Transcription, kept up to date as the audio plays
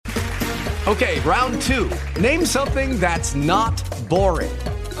Okay, round two. Name something that's not boring.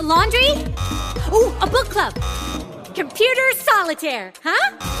 A laundry? Ooh, a book club. Computer solitaire,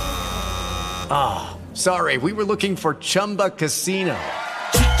 huh? Ah, sorry, we were looking for Chumba Casino.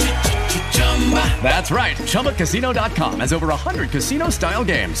 That's right, ChumbaCasino.com has over 100 casino-style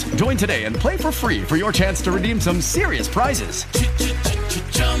games. Join today and play for free for your chance to redeem some serious prizes.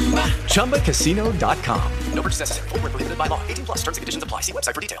 ChumbaCasino.com. No purchase necessary. Void where prohibited by law. 18 plus terms and conditions apply. See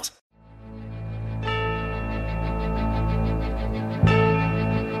website for details.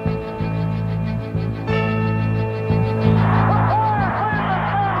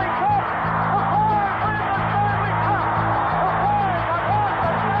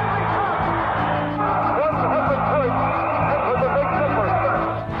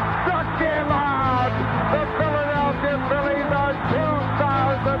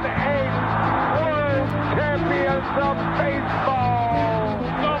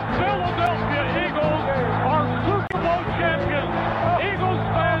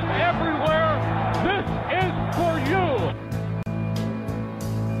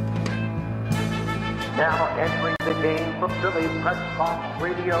 Now entering the game from Philly Press Box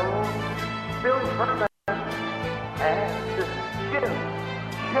Radio, Bill Furman and Jim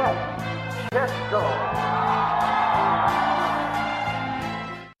Chet.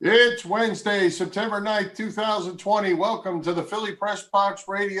 It's Wednesday, September 9th, 2020. Welcome to the Philly Press Box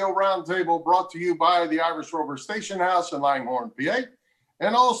Radio Roundtable, brought to you by the Irish Rover Station House in Langhorne, PA,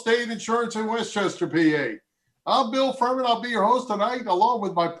 and Allstate Insurance in Westchester, PA. I'm Bill Furman. I'll be your host tonight, along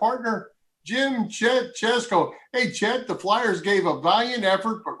with my partner, Jim Chet Chesko. Hey, Chet, the Flyers gave a valiant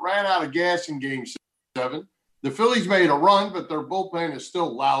effort but ran out of gas in Game 7. The Phillies made a run, but their bullpen is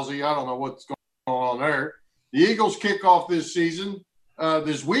still lousy. I don't know what's going on there. The Eagles kick off this season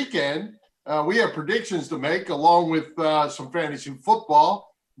this weekend. We have predictions to make, along with some fantasy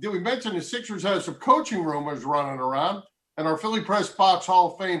football. Did we mention the Sixers have some coaching rumors running around? And our Philly Press Box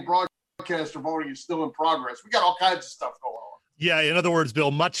Hall of Fame broadcaster voting is still in progress. We got all kinds of stuff going on. Yeah, in other words, Bill,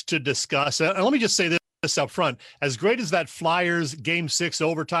 much to discuss. And let me just say this up front. As great as that Flyers Game 6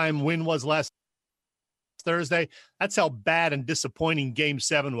 overtime win was last Thursday, that's how bad and disappointing Game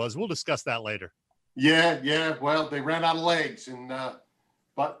 7 was. We'll discuss that later. Yeah. Well, they ran out of legs.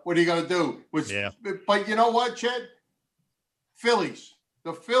 But what are you going to do? But you know what, Chet? Phillies.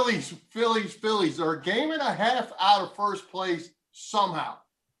 The Phillies are a game and a half out of first place somehow.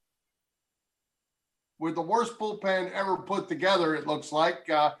 With the worst bullpen ever put together, it looks like.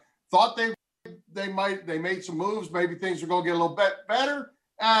 Thought they made some moves. Maybe things are going to get a little bit better.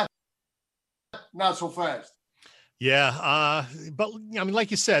 Not so fast. Yeah, but I mean, like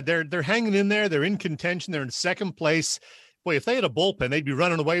you said, they're hanging in there. They're in contention. They're in second place. Boy, if they had a bullpen, they'd be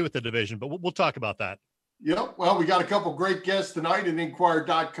running away with the division. But we'll talk about that. Yep. Well, we got a couple great guests tonight at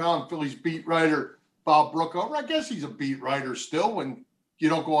Inquirer.com. Phillies beat writer Bob Brookover. I guess he's a beat writer still when you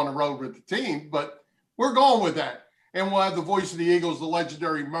don't go on the road with the team, but we're going with that. And we'll have the voice of the Eagles, the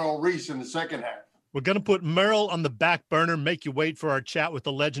legendary Merrill Reese, in the second half. We're going to put Merrill on the back burner, make you wait for our chat with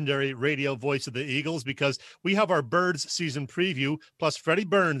the legendary radio voice of the Eagles, because we have our Birds season preview, plus Freddy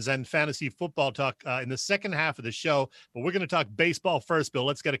Burns and fantasy football talk in the second half of the show. But we're going to talk baseball first, Bill.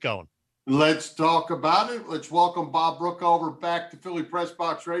 Let's get it going. Let's talk about it. Let's welcome Bob Brookover back to Philly Press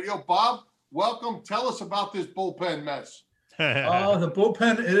Box Radio. Bob, welcome. Tell us about this bullpen mess. The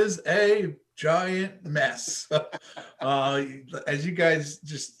bullpen is a giant mess. As you guys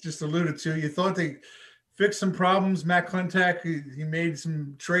just alluded to, you thought they fixed some problems. Matt Klentak, he made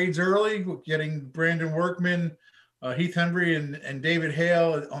some trades early, getting Brandon Workman, Heath Hembry, and David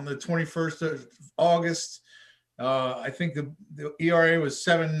Hale on the 21st of August. I think the ERA was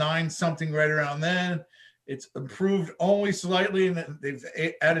 7.9 something right around then. It's improved only slightly, and they've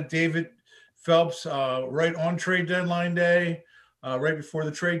added David Phelps right on trade deadline day. Right before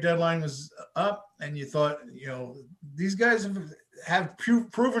the trade deadline was up, and you thought, these guys have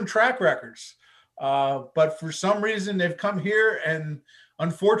proven track records. But for some reason, they've come here, and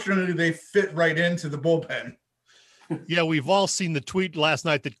unfortunately, they fit right into the bullpen. Yeah, we've all seen the tweet last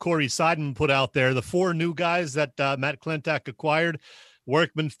night that Corey Seidman put out there. The four new guys that Matt Klentak acquired,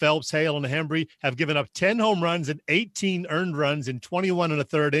 Workman, Phelps, Hale, and Hembry, have given up 10 home runs and 18 earned runs in 21 and a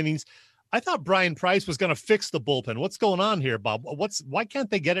third innings. I thought Brian Price was going to fix the bullpen. What's going on here, Bob? Why can't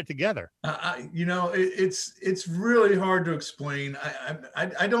they get it together? It's really hard to explain.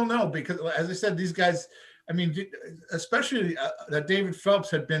 I don't know, because as I said, these guys, I mean, especially that David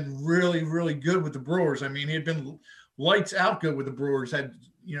Phelps had been really, really good with the Brewers. I mean, he had been lights out good with the Brewers. I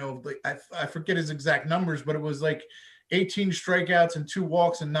forget his exact numbers, but it was like 18 strikeouts and 2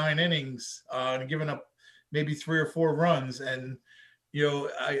 walks in 9 innings, and giving up maybe 3 or 4 runs. And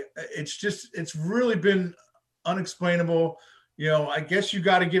it's really been unexplainable. I guess you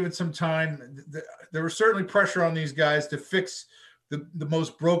got to give it some time. There was certainly pressure on these guys to fix the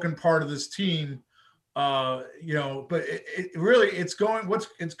most broken part of this team. But it's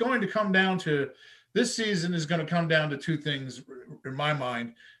going to come down to, this season is going to come down to two things in my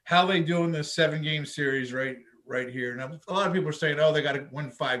mind: how they do in this 7-game series right here. Now, a lot of people are saying, oh, they got to win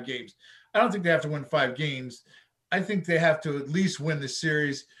 5 games. I don't think they have to win 5 games. I think they have to at least win the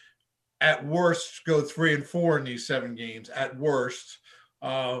series. At worst, go 3-4 in these 7 games at worst.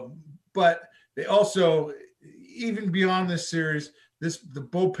 But they also, even beyond this series, the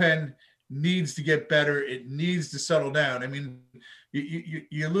bullpen needs to get better. It needs to settle down. I mean,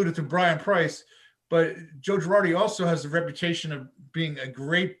 you alluded to Brian Price, but Joe Girardi also has the reputation of being a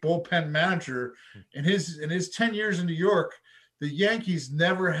great bullpen manager. In his 10 years in New York, the Yankees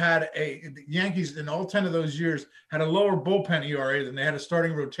in all 10 of those years had a lower bullpen ERA than they had a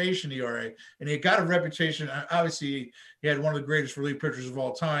starting rotation ERA. And he got a reputation. Obviously, he had one of the greatest relief pitchers of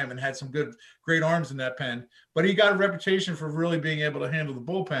all time and had some great arms in that pen. But he got a reputation for really being able to handle the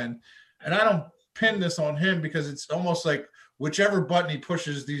bullpen. And I don't pin this on him because it's almost like whichever button he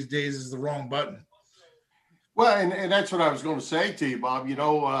pushes these days is the wrong button. Well, and that's what I was going to say to you, Bob.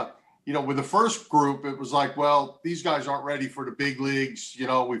 With the first group, it was like, well, these guys aren't ready for the big leagues.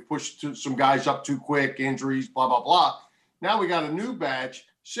 We've pushed some guys up too quick, injuries, blah, blah, blah. Now we got a new batch,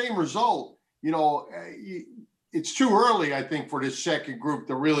 same result. It's too early, I think, for this second group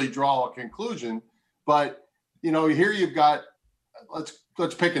to really draw a conclusion. But, here you've got, let's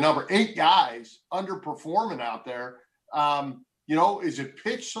pick a number, 8 guys underperforming out there. Is it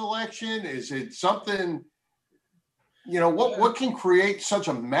pitch selection? Is it something? What can create such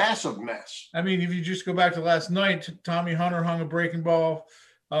a massive mess? I mean, if you just go back to last night, Tommy Hunter hung a breaking ball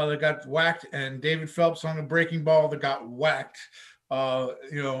that got whacked, and David Phelps hung a breaking ball that got whacked.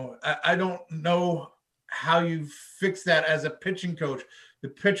 I don't know how you fix that as a pitching coach. The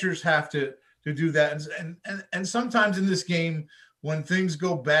pitchers have to do that. And sometimes in this game, when things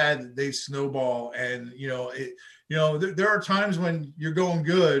go bad, they snowball. And, there are times when you're going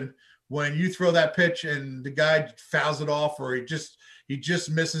good, when you throw that pitch and the guy fouls it off, or he just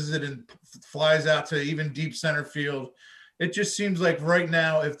misses it and flies out to even deep center field. It just seems like right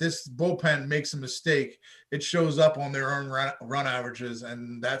now, if this bullpen makes a mistake, it shows up on their own run averages,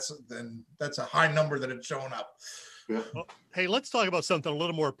 and that's a high number that it's showing up. Yeah. Well, hey, let's talk about something a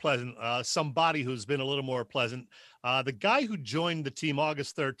little more pleasant. Somebody who's been a little more pleasant. The guy who joined the team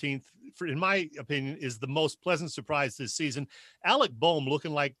August 13th, in my opinion, is the most pleasant surprise this season. Alec Boehm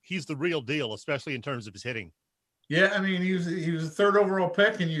looking like he's the real deal, especially in terms of his hitting. Yeah, I mean, he was a third overall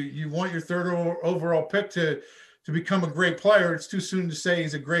pick, and you want your third overall pick to become a great player. It's too soon to say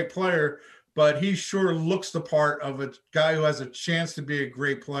he's a great player, but he sure looks the part of a guy who has a chance to be a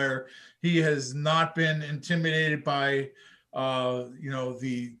great player. He has not been intimidated by,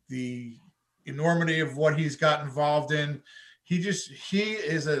 the enormity of what he's got involved in. He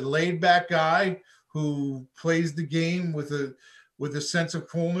is a laid back guy who plays the game with a sense of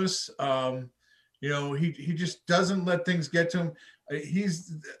coolness. He just doesn't let things get to him.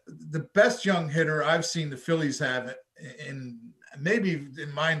 He's the best young hitter I've seen the Phillies have in maybe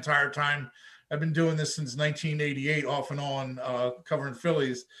in my entire time. I've been doing this since 1988, off and on, covering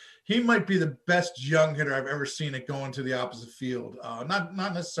Phillies. He might be the best young hitter I've ever seen it going to the opposite field. Not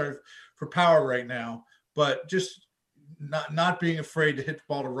necessarily for power right now, but just not being afraid to hit the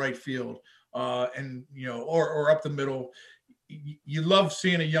ball to right field, or up the middle. You love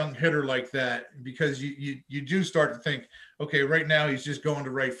seeing a young hitter like that, because you do start to think, okay, right now he's just going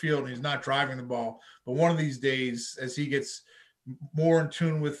to right field and he's not driving the ball. But one of these days, as he gets more in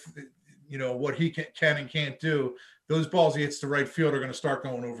tune with, what he can and can't do, those balls he hits to right field are going to start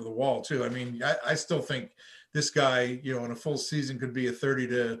going over the wall too. I mean, I still think this guy, in a full season could be a 30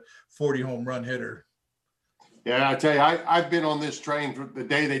 to 40 home run hitter. Yeah, I tell you, I've been on this train from the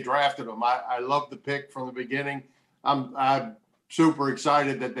day they drafted him. I love the pick from the beginning. I'm super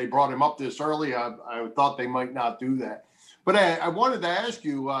excited that they brought him up this early. I thought they might not do that. But I wanted to ask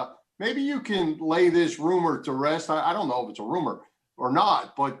you, maybe you can lay this rumor to rest. I don't know if it's a rumor or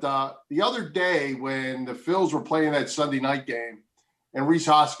not, but the other day when the Phils were playing that Sunday night game and Rhys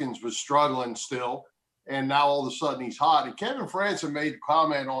Hoskins was struggling still, and now all of a sudden he's hot. And Kevin Franzen made a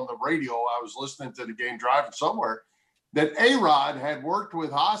comment on the radio. I was listening to the game driving somewhere, that A-Rod had worked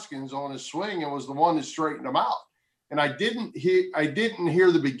with Hoskins on his swing and was the one that straightened him out. And I didn't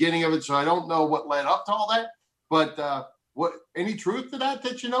hear the beginning of it, so I don't know what led up to all that. But any truth to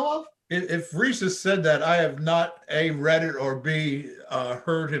that you know of? If Reese has said that, I have not A, read it, or B,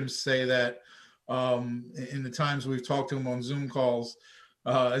 heard him say that. in the times we've talked to him on Zoom calls.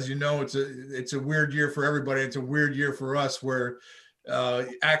 As you know, it's a weird year for everybody. It's a weird year for us where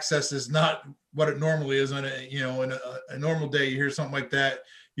access is not what it normally is on a normal day. You hear something like that,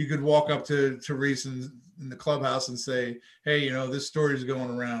 you could walk up to Reese in the clubhouse and say, hey, this story is going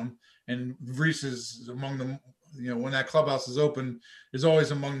around, and Reese is among them. When that clubhouse is open, is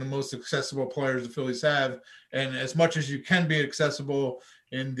always among the most accessible players the Phillies have. And as much as you can be accessible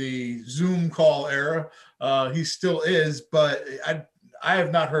in the Zoom call era, he still is. But I have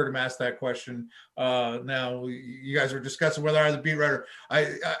not heard him ask that question. Now, you guys are discussing whether I was a beat writer.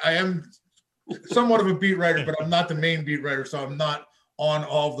 I am somewhat of a beat writer, but I'm not the main beat writer, so I'm not on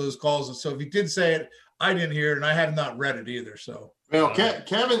all of those calls. And so if he did say it, I didn't hear it, and I have not read it either. So. Well,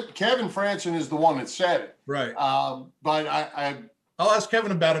 Kevin Franson is the one that said it. Right. But I'll ask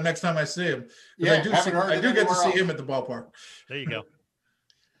Kevin about it next time I see him. Yeah, I do get to see him at the ballpark. There you go.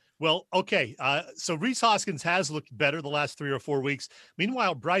 Well, okay. So Rhys Hoskins has looked better the last 3 or 4 weeks.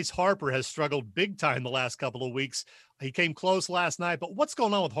 Meanwhile, Bryce Harper has struggled big time the last couple of weeks. He came close last night, but what's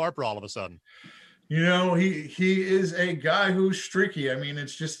going on with Harper all of a sudden? He is a guy who's streaky. I mean,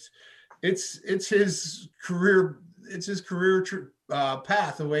 it's his career. It's his career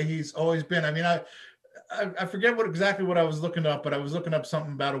path, the way he's always been. I mean, I forget exactly what I was looking up, but I was looking up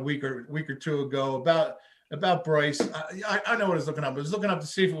something about a week or two ago about Bryce. I know what I was looking up. I was looking up to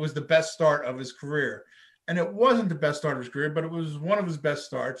see if it was the best start of his career, and it wasn't the best start of his career, but it was one of his best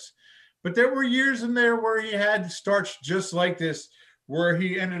starts. But there were years in there where he had starts just like this, where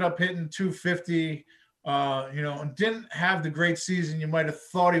he ended up hitting 250. And didn't have the great season you might have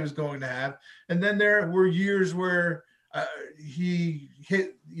thought he was going to have. And then there were years where he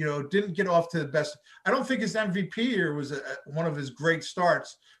hit, didn't get off to the best. I don't think his MVP year was one of his great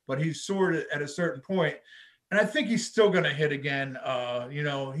starts, but he soared at a certain point. And I think he's still going to hit again.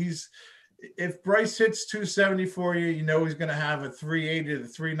 If Bryce hits 270 for you, he's going to have a 380 to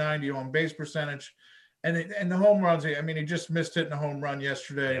 390 on base percentage. And the home runs, I mean, he just missed hitting a home run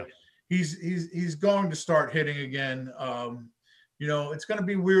yesterday. Yeah. He's going to start hitting again. It's going to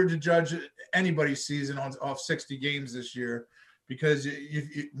be weird to judge anybody's season off 60 games this year, because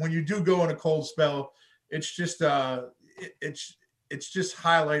when you do go in a cold spell, it's just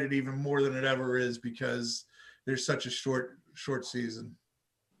highlighted even more than it ever is, because there's such a short season.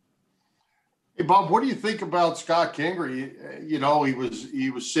 Hey, Bob, what do you think about Scott Kingery? He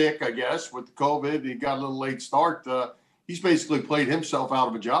was sick, I guess, with COVID. He got a little late start. He's basically played himself out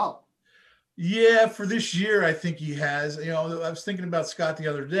of a job. Yeah, for this year, I think he has. I was thinking about Scott the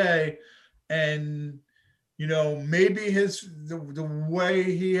other day, and maybe the way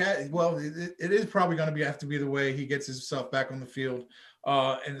he had. Well, it is probably going to have to be the way he gets himself back on the field,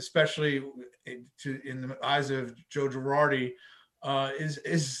 and especially in the eyes of Joe Girardi,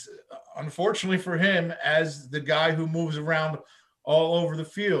 is unfortunately for him, as the guy who moves around all over the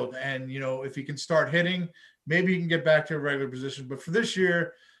field. And if he can start hitting, maybe he can get back to a regular position. But for this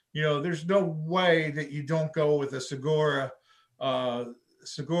year, there's no way that you don't go with a Segura,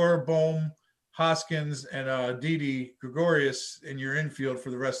 Bohm, Hoskins, and Didi Gregorius in your infield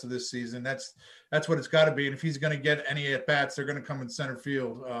for the rest of this season. That's what it's got to be. And if he's going to get any at bats, they're going to come in center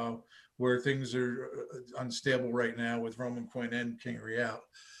field, where things are unstable right now with Roman Quinn and Kingery out.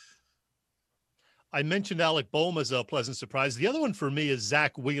 I mentioned Alec Bohm as a pleasant surprise. The other one for me is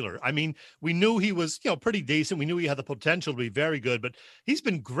Zach Wheeler. I mean, we knew he was, pretty decent. We knew he had the potential to be very good, but he's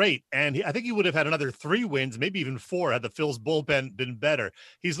been great. And I think he would have had another 3 wins, maybe even 4, had the Phil's bullpen been better.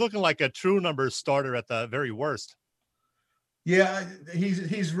 He's looking like a true number starter at the very worst. Yeah,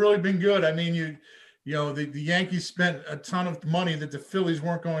 he's really been good. I mean, the Yankees spent a ton of money that the Phillies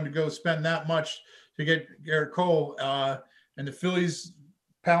weren't going to go spend that much to get Garrett Cole. And the Phillies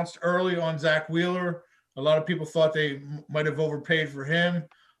pounced early on Zach Wheeler. A lot of people thought they might have overpaid for him.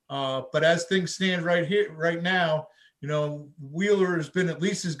 But as things stand right now, Wheeler has been at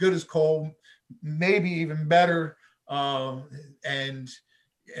least as good as Cole, maybe even better. And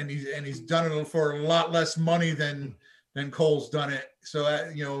he's done it for a lot less money than Cole's done it.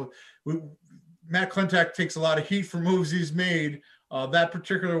 So, Matt Klentak takes a lot of heat for moves he's made. That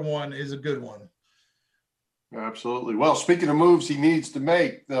particular one is a good one. Absolutely. Well, speaking of moves he needs to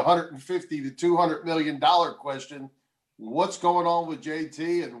make, the $150 to $200 million question, what's going on with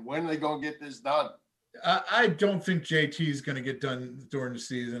JT and when are they going to get this done? I don't think JT is going to get done during the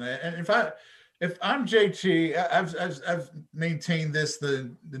season. And if I'm JT, I've maintained this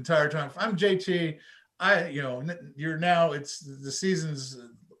the entire time. If I'm JT, it's the season's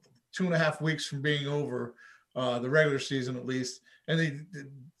 2.5 weeks from being over, the regular season at least. And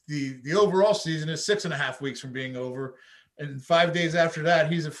the overall season is 6.5 weeks from being over, and 5 days after that,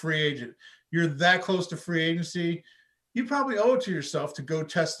 he's a free agent. you're that close to free agency, you probably owe it to yourself to go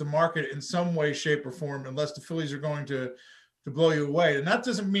test the market in some way, shape, or form, unless the Phillies are going to blow you away. And that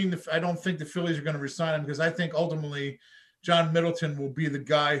doesn't mean I don't think the Phillies are going to resign him, because I think ultimately John Middleton will be the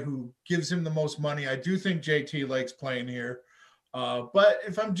guy who gives him the most money. I do think JT likes playing here. But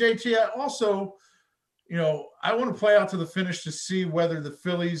if I'm JT, I also, I want to play out to the finish to see whether the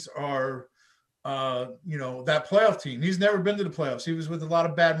Phillies are, that playoff team. He's never been to the playoffs. He was with a lot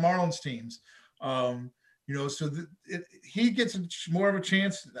of bad Marlins teams. So he gets more of a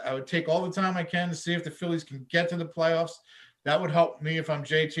chance. I would take all the time I can to see if the Phillies can get to the playoffs. That would help me if I'm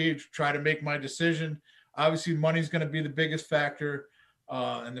JT to try to make my decision. Obviously, money's going to be the biggest factor,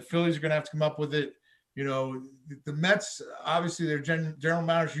 and the Phillies are going to have to come up with it. The Mets, obviously, their general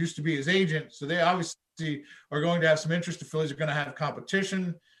manager used to be his agent, so they obviously are going to have some interest. The Phillies are going to have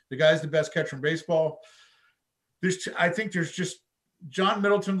competition. The guy's the best catcher in baseball. I think there's just John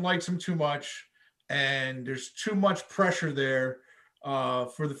Middleton likes him too much, and there's too much pressure there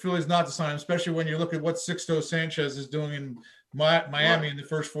for the Phillies not to sign him, especially when you look at what Sixto Sanchez is doing in Miami in the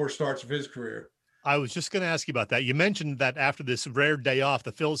first 4 starts of his career. I was just going to ask you about that. You mentioned that after this rare day off,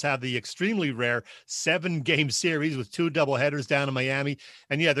 the Phils have the extremely rare 7-game series with 2 doubleheaders down in Miami.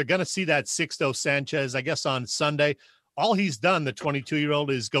 And yeah, they're going to see that Sixto Sanchez, I guess, on Sunday. All he's done, the 22-year-old,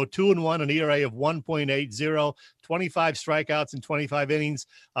 is go 2-1, an ERA of 1.80, 25 strikeouts in 25 innings,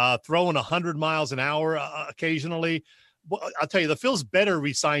 throwing 100 miles an hour occasionally. Well, I'll tell you, the Phil's better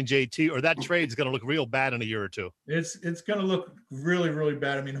re-sign JT, or that trade's going to look real bad in a year or two. It's going to look really, really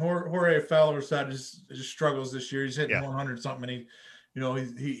bad. I mean, Jorge Fowler's side just struggles this year. He's hitting 100 something,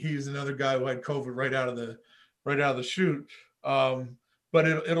 and he's another guy who had COVID right out of the chute. But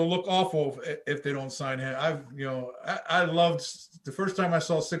it'll look awful if they don't sign him. I loved the first time I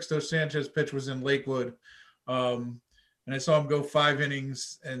saw Sixto Sanchez pitch was in Lakewood, and I saw him go 5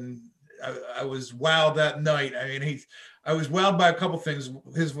 innings, and I was wowed that night. I mean, I was wowed by a couple things: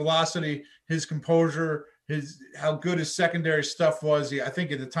 his velocity, his composure, how good his secondary stuff was. I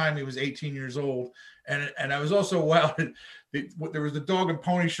think at the time he was 18 years old, and I was also wowed. There was the dog and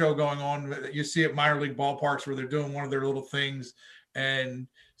pony show going on that you see at minor league ballparks where they're doing one of their little things. And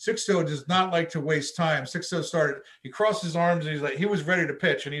Sixto does not like to waste time. Sixto he crossed his arms and he was ready to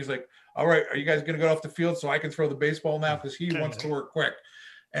pitch. And he's like, all right, are you guys going to go off the field so I can throw the baseball now? Because he wants to work quick.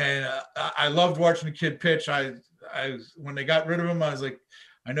 And I loved watching the kid pitch. When they got rid of him, I was like,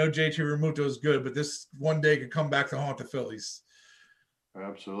 I know JT Realmuto is good, but this one day could come back to haunt the Phillies.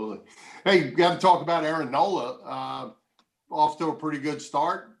 Absolutely. Hey, you got to talk about Aaron Nola. Off to a pretty good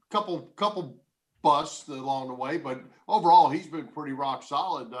start. Couple busts along the way, but overall he's been pretty rock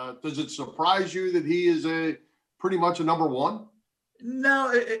solid. Does it surprise you that he is pretty much a number one?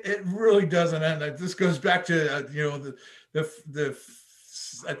 No, it really doesn't. And this goes back to the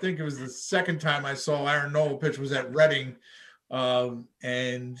I think it was the second time I saw Aaron Nola pitch was at Reading,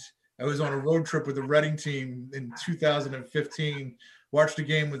 and I was on a road trip with the Reading team in 2015. Watched a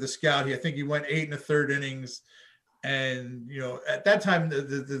game with a scout. I think he went 8 1/3 innings, and at that time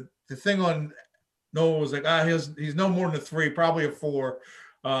the thing on Nola was like, he's no more than a 3, probably a 4.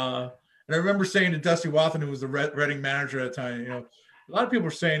 And I remember saying to Dusty Wathan, who was the Reading manager at the time, a lot of people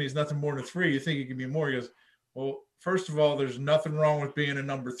are saying he's nothing more than a 3. You think he can be more? He goes, well, first of all, there's nothing wrong with being a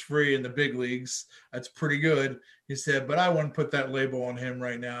number 3 in the big leagues. That's pretty good. He said, but I wouldn't put that label on him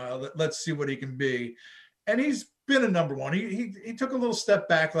right now. Let's see what he can be. And he's been a number 1. He took a little step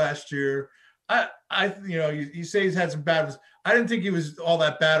back last year. You say he's had some bad ones. I didn't think he was all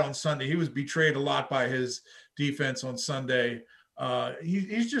that bad on Sunday. He was betrayed a lot by his defense on Sunday.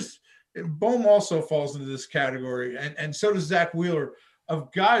 He's just Bohm also falls into this category, and so does Zach Wheeler,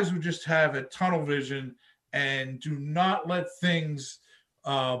 of guys who just have a tunnel vision and do not let things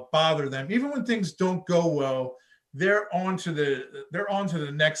bother them. Even when things don't go well, they're on to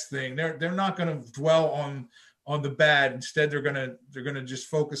the next thing. They're not going to dwell on the bad. Instead, they're gonna just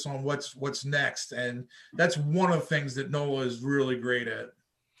focus on what's next, and that's one of the things that Nola is really great at.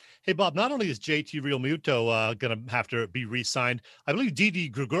 Hey, Bob, not only is JT Realmuto going to have to be re-signed, I believe Didi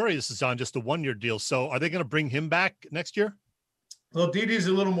Gregorius is on just a 1-year deal. So are they going to bring him back next year? Well, Didi's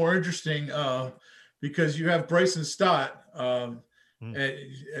a little more interesting because you have Bryson Stott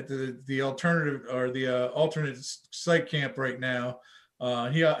at the alternative or the alternate site camp right now.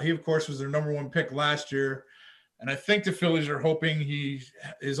 He of course was their number 1 pick last year. And I think the Phillies are hoping he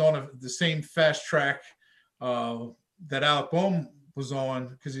is on the same fast track that Alec Bohm was on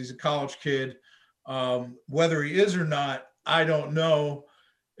because he's a college kid. Whether he is or not, I don't know.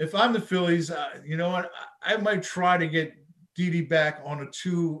 If I'm the Phillies, you know what? I might try to get Didi back on a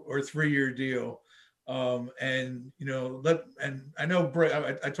 2 or 3 year deal. And I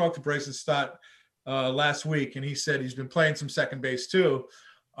know I talked to Bryson Stott last week, and he said he's been playing some second base too.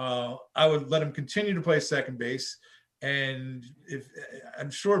 I would let him continue to play second base. And if I'm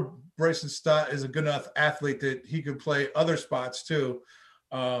sure Bryson Stott is a good enough athlete that he could play other spots too.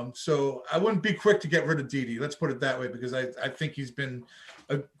 So I wouldn't be quick to get rid of Didi. Let's put it that way, because I think he's been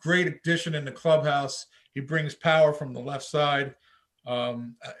a great addition in the clubhouse. He brings power from the left side.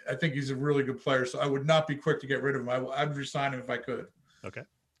 I think he's a really good player. So I would not be quick to get rid of him. I'd resign him if I could. Okay.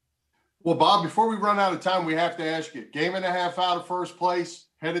 Well, Bob, before we run out of time, we have to ask you, game and a half out of first place,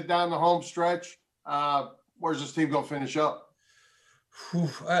 headed down the home stretch. Where's this team going to finish up?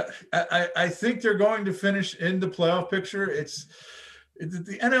 I think they're going to finish in the playoff picture.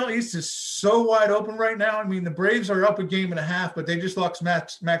 The NL East is so wide open right now. I mean, the Braves are up a game and a half, but they just lost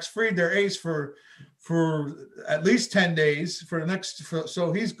Max Fried, their ace, for at least 10 days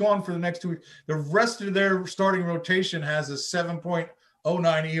so he's gone for the next 2 weeks. The rest of their starting rotation has a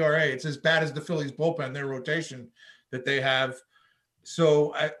 7.09 ERA. It's as bad as the Phillies bullpen, their rotation that they have.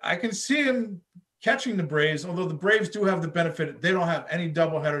 So I can see him catching the Braves, although the Braves do have the benefit. They don't have any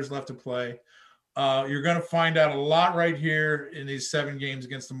doubleheaders left to play. You're going to find out a lot right here in these 7 games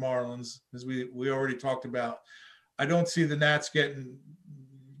against the Marlins, as we already talked about. I don't see the Nats getting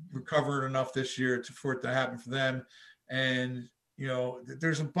recovered enough this year for it to happen for them. And,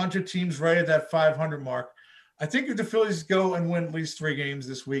 there's a bunch of teams right at that 500 mark. I think if the Phillies go and win at least 3 games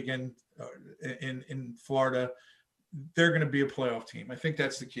this weekend in Florida, they're going to be a playoff team. I think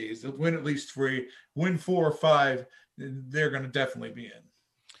that's the key. Is they'll win at least 3, win 4 or 5, they're going to definitely be in.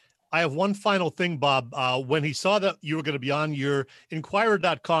 I have one final thing, Bob. When he saw that you were going to be on, your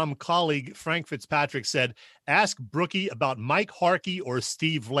Inquirer.com colleague, Frank Fitzpatrick, said, ask Brookie about Mike Harkey or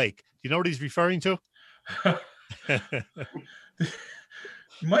Steve Lake. Do you know what he's referring to?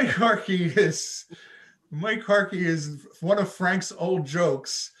 Mike Harkey is one of Frank's old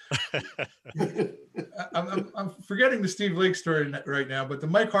jokes. I'm forgetting the Steve Lake story right now, but the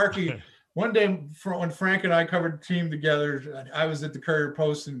Mike Harkey, one day when Frank and I covered the team together, I was at the Courier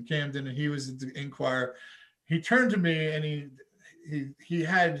Post in Camden and he was at the Inquirer. He turned to me and he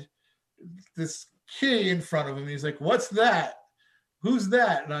had this key in front of him. He's like, "What's that? Who's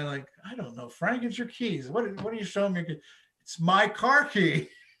that?" And I'm like, "I don't know, Frank. It's your keys. What are you showing me?" "It's my car key."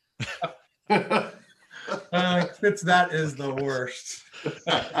 That is the worst.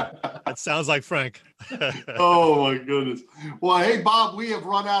 That sounds like Frank. Oh my goodness. Well, hey Bob, we have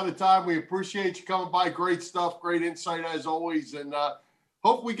run out of time. We appreciate you coming by. Great stuff, great insight as always, and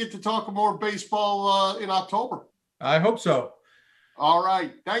hope we get to talk more baseball in October. I hope so. All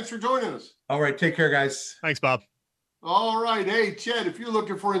right. Thanks for joining us. All right. Take care, guys. Thanks, Bob. All right. Hey, Chet, if you're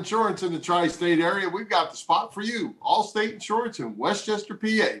looking for insurance in the tri-state area, we've got the spot for you. Allstate Insurance in Westchester,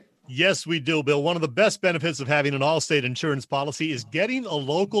 PA. Yes, we do, Bill. One of the best benefits of having an Allstate insurance policy is getting a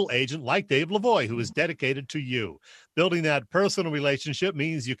local agent like Dave Lavoie, who is dedicated to you. Building that personal relationship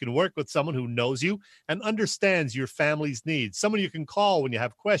means you can work with someone who knows you and understands your family's needs, someone you can call when you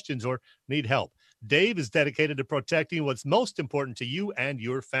have questions or need help. Dave is dedicated to protecting what's most important to you and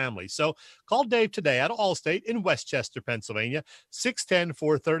your family. So call Dave today at Allstate in Westchester, Pennsylvania,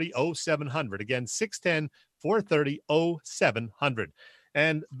 610-430-0700. Again, 610-430-0700.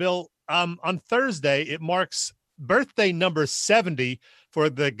 And Bill, on Thursday, it marks birthday number 70 for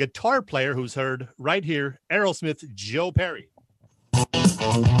the guitar player who's heard right here, Aerosmith Joe Perry.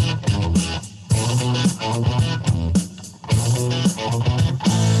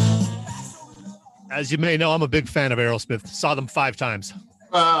 As you may know, I'm a big fan of Aerosmith. Saw them 5 times.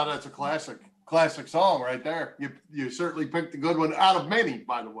 That's a classic song right there. You certainly picked a good one out of many,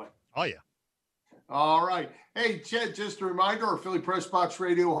 by the way. Oh, yeah. All right. Hey, Chet, just a reminder, our Philly Press Box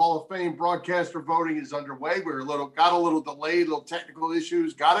Radio Hall of Fame broadcaster voting is underway. Got a little delayed, little technical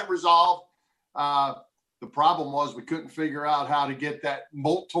issues, got it resolved. The problem was we couldn't figure out how to get that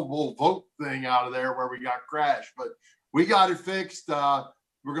multiple vote thing out of there where we got crashed, but we got it fixed. We're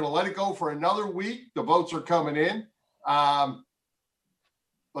going to let it go for another week. The votes are coming in.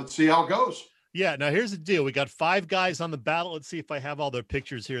 Let's see how it goes. Yeah, now here's the deal. We got 5 guys on the ballot. Let's see if I have all their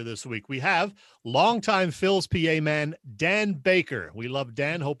pictures here this week. We have longtime Phil's PA man, Dan Baker. We love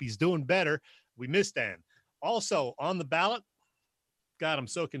Dan. Hope he's doing better. We miss Dan. Also on the ballot, God, I'm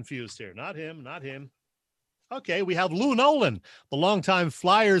so confused here. Not him. Okay, we have Lou Nolan, the longtime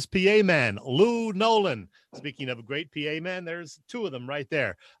Flyers PA man, Lou Nolan. Speaking of a great PA man, there's 2 of them right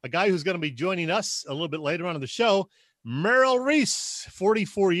there. A guy who's going to be joining us a little bit later on in the show, Merrill Reese,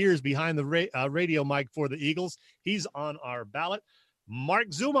 44 years behind the radio mic for the Eagles. He's on our ballot. Mark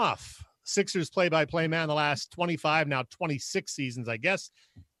Zumoff, Sixers play-by-play man the last 25, now 26 seasons, I guess.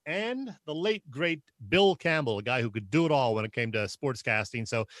 and the late, great Bill Campbell, a guy who could do it all when it came to sportscasting.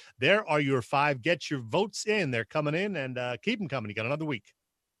 So there are your 5. Get your votes in. They're coming in, and keep them coming. You got another week.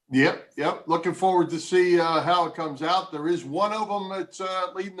 Yep. Looking forward to see how it comes out. There is one of them that's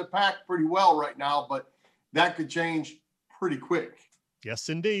leading the pack pretty well right now, but that could change pretty quick. Yes,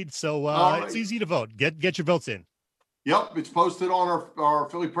 indeed. So it's easy to vote. Get your votes in. Yep, it's posted on our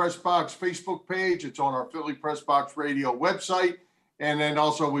Philly Press Box Facebook page. It's on our Philly Press Box Radio website. And then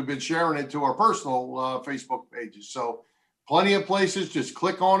also we've been sharing it to our personal Facebook pages. So plenty of places. Just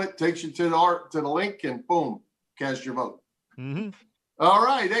click on it, takes you to the link, and boom, cast your vote. Mm-hmm. All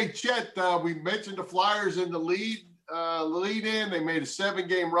right. Hey, Chet, we mentioned the Flyers in the lead in. They made a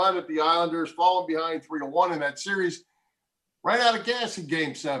 7-game run at the Islanders, falling behind 3-1 in that series. Right out of gas in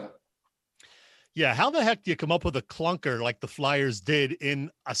Game 7. Yeah, how the heck do you come up with a clunker like the Flyers did in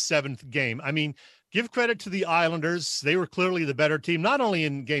a 7th game? I mean, give credit to the Islanders. They were clearly the better team, not only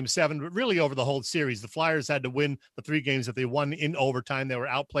in Game 7, but really over the whole series. The Flyers had to win the 3 games that they won in overtime. They were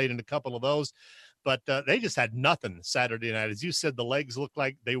outplayed in a couple of those. But they just had nothing Saturday night. As you said, the legs looked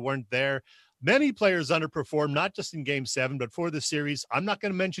like they weren't there. Many players underperformed, not just in Game 7, but for the series. I'm not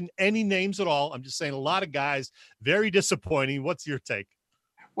going to mention any names at all. I'm just saying a lot of guys, very disappointing. What's your take?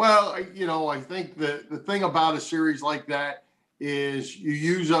 Well, I think the thing about a series like that is you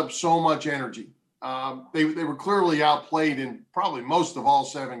use up so much energy. They were clearly outplayed in probably most of all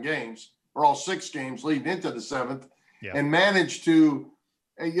 7 games, or all 6 games leading into the 7th, and managed to –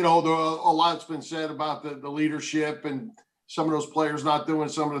 a lot's been said about the leadership and some of those players not doing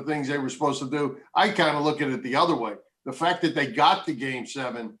some of the things they were supposed to do. I kind of look at it the other way. The fact that they got to Game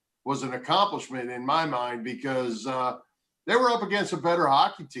 7 was an accomplishment in my mind because they were up against a better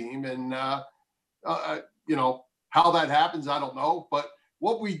hockey team. And, how that happens, I don't know. But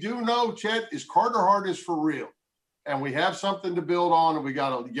what we do know, Chet, is Carter Hart is for real. And we have something to build on, and we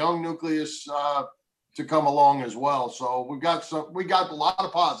got a young nucleus to come along as well. So we got a lot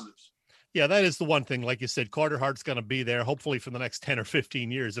of positives. Yeah, that is the one thing. Like you said, Carter Hart's going to be there hopefully for the next 10 or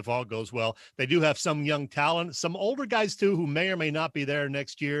 15 years if all goes well. They do have some young talent, some older guys too who may or may not be there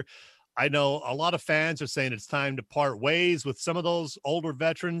next year. I know a lot of fans are saying it's time to part ways with some of those older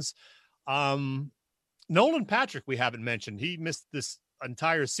veterans. Nolan Patrick, we haven't mentioned. He missed this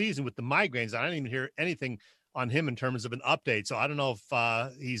entire season with the migraines. I didn't even hear anything on him in terms of an update. So I don't know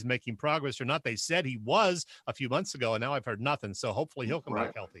if he's making progress or not. They said he was a few months ago, and now I've heard nothing. So hopefully he'll come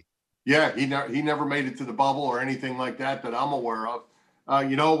back healthy. Yeah, he never made it to the bubble or anything like that I'm aware of.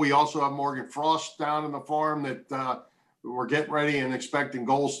 We also have Morgan Frost down in the farm that we're getting ready and expecting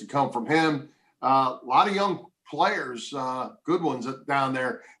goals to come from him. A lot of young players, good ones down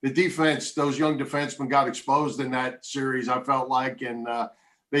there. The defense, those young defensemen got exposed in that series, I felt like, and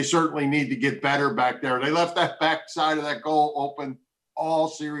they certainly need to get better back there. They left that back side of that goal open all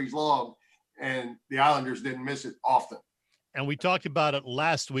series long, and the Islanders didn't miss it often. And we talked about it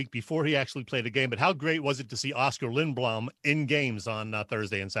last week before he actually played a game, but how great was it to see Oscar Lindblom in games on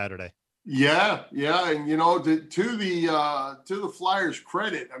Thursday and Saturday? Yeah. And, to the Flyers'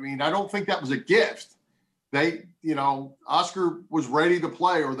 credit, I mean, I don't think that was a gift. They, Oscar was ready to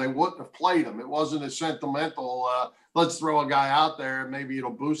play or they wouldn't have played him. It wasn't a sentimental, let's throw a guy out there and maybe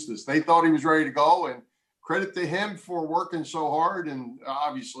it'll boost us. They thought he was ready to go, and credit to him for working so hard and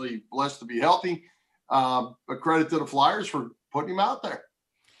obviously blessed to be healthy. But credit to the Flyers for putting him out there.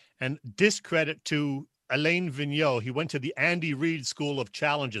 And discredit to Alain Vigneault. He went to the Andy Reid School of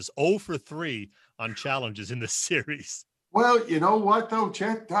Challenges, 0 for 3 on challenges in this series. Well, you know what, though,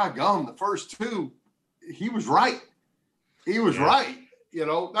 Chet? Doggone, the first 2, he was right. He was right.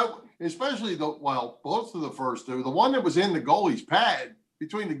 Especially both of the first 2. The one that was in the goalie's pad,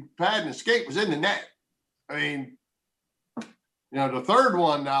 between the pad and the skate, was in the net. I mean, the third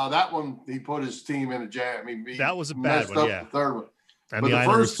one now, that one, he put his team in a jam. I mean, that was a bad one, yeah. The third one. And but the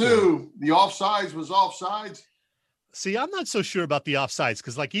first 2, the offsides was offsides. See, I'm not so sure about the offsides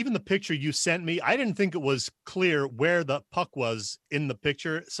because, even the picture you sent me, I didn't think it was clear where the puck was in the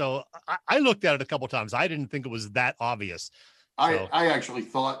picture. So I looked at it a couple of times. I didn't think it was that obvious. I actually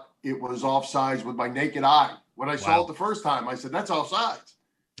thought it was offsides with my naked eye. When I saw it the first time, I said, that's offsides.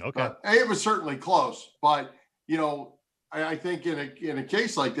 Okay. It was certainly close. But, I think in a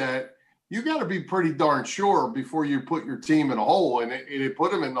case like that, you got to be pretty darn sure before you put your team in a hole. And it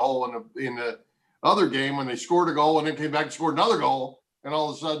put them in the hole in the other game when they scored a goal and then came back and scored another goal. And all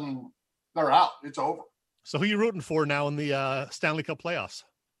of a sudden, they're out. It's over. So who are you rooting for now in the Stanley Cup playoffs?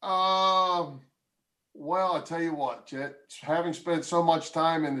 Well, I tell you what, Chet, having spent so much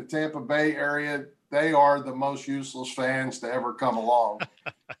time in the Tampa Bay area, they are the most useless fans to ever come along.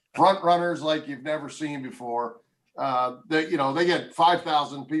 Front runners like you've never seen before. They get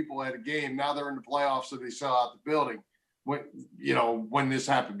 5,000 people at a game. Now they're in the playoffs, so they sell out the building. When this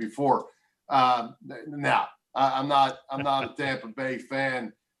happened before. Now I'm not a Tampa Bay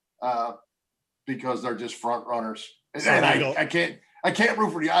fan because they're just front runners, and I can't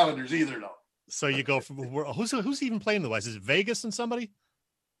root for the Islanders either, though. So you go from who's even playing the West? Is it Vegas and somebody?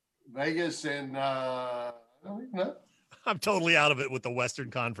 Vegas and I don't even know. I'm totally out of it with the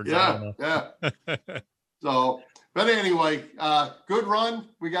Western Conference. Yeah. So, but anyway, good run.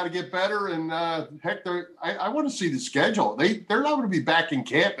 We got to get better. And heck, I want to see the schedule. They're not going to be back in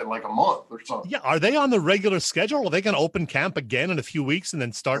camp in like a month or something. Yeah, are they on the regular schedule? Are they going to open camp again in a few weeks and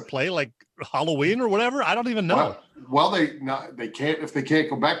then start play like Halloween or whatever? I don't even know. Well, they can't if they can't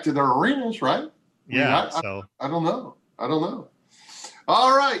go back to their arenas, right? Yeah. I don't know.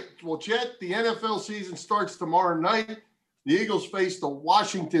 All right. Well, Chet, the NFL season starts tomorrow night. The Eagles face the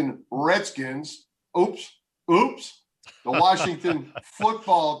Washington Redskins. Oops. The Washington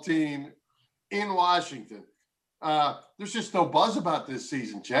football team in Washington. There's just no buzz about this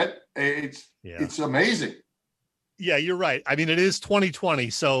season, Chet. It's amazing. Yeah, you're right. I mean, it is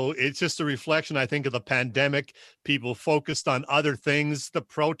 2020, so it's just a reflection, I think, of the pandemic. People focused on other things. The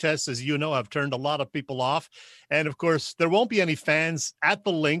protests, as you know, have turned a lot of people off. And, of course, there won't be any fans at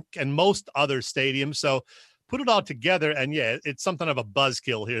the Link and most other stadiums. So put it all together, and, yeah, it's something of a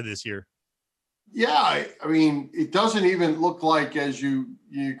buzzkill here this year. Yeah, I mean, it doesn't even look like as you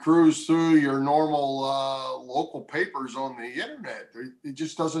cruise through your normal local papers on the internet. It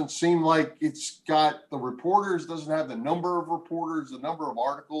just doesn't seem like it's got the reporters, doesn't have the number of reporters, the number of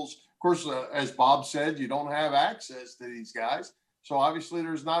articles. Of course, as Bob said, you don't have access to these guys. So obviously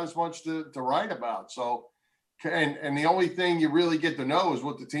there's not as much to write about. So, and the only thing you really get to know is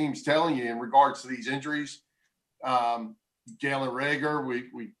what the team's telling you in regards to these injuries. Galen Rager,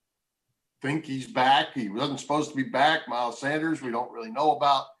 we think he's back. He wasn't supposed to be back. Miles Sanders, we don't really know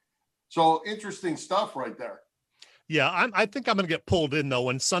about. So interesting stuff right there. Yeah, I think I'm going to get pulled in, though.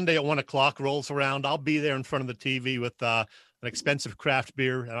 When Sunday at 1 o'clock rolls around, I'll be there in front of the TV with an expensive craft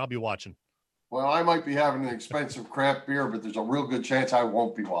beer, and I'll be watching. Well, I might be having an expensive craft beer, but there's a real good chance I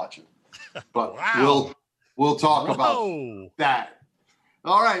won't be watching. But Wow. we'll talk about that.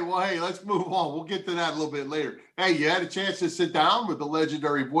 All right. Well, hey, let's move on. We'll get to that a little bit later. Hey, you had a chance to sit down with the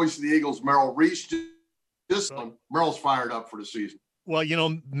legendary voice of the Eagles, Merrill Reese. Merrill's fired up for the season. Well,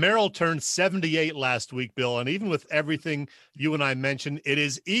 Merrill turned 78 last week, Bill, and even with everything you and I mentioned, it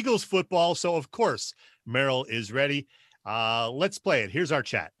is Eagles football. So, of course, Merrill is ready. Let's play it. Here's our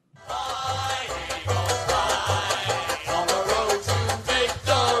chat.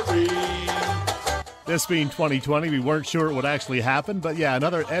 This being 2020, we weren't sure it would actually happen, but yeah,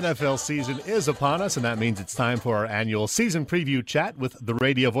 another NFL season is upon us, and that means it's time for our annual season preview chat with the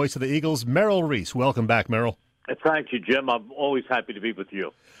radio voice of the Eagles, Merrill Reese. Welcome back, Merrill. Thank you, Jim. I'm always happy to be with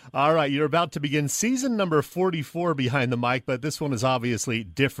you. All right, you're about to begin season number 44 behind the mic, but this one is obviously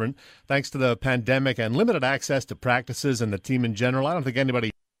different. Thanks to the pandemic and limited access to practices and the team in general, I don't think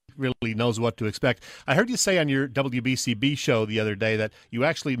anybody really knows what to expect. I heard you say on your WBCB show the other day that you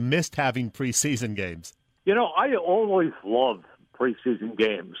actually missed having preseason games. I always loved preseason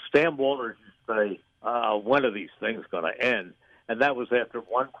games. Stan Walter used to say, when are these things going to end? And that was after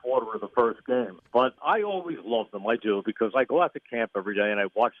one quarter of the first game. But I always loved them. I do, because I go out to camp every day and I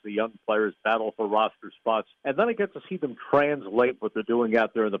watch the young players battle for roster spots. And then I get to see them translate what they're doing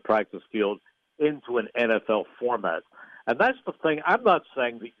out there in the practice field into an NFL format. And that's the thing. I'm not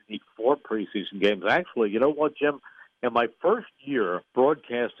saying that you need 4 preseason games. Actually, you know what, Jim? In my first year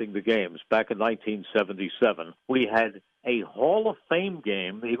broadcasting the games back in 1977, we had a Hall of Fame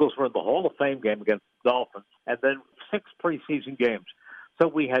game. The Eagles were in the Hall of Fame game against the Dolphins, and then 6 preseason games. So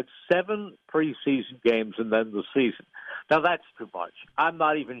we had 7 preseason games and then the season. Now, that's too much. I'm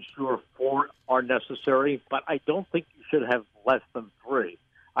not even sure 4 are necessary, but I don't think you should have less than 3.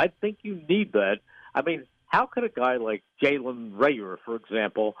 I think you need that. I mean, how could a guy like Jalen Rager, for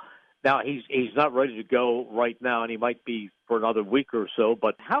example, now he's not ready to go right now, and he might be for another week or so,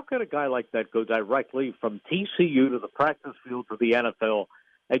 but how could a guy like that go directly from TCU to the practice field to the NFL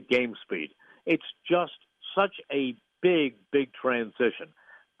at game speed? It's just such a big, big transition.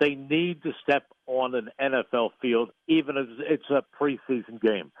 They need to step on an NFL field, even as it's a preseason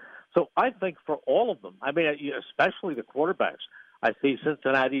game. So I think for all of them, I mean, especially the quarterbacks, I see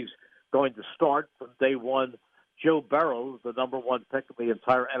Cincinnati's going to start from day one. Joe Burrow, the number 1 pick of the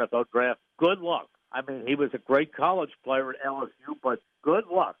entire NFL draft, good luck. I mean, he was a great college player at LSU, but good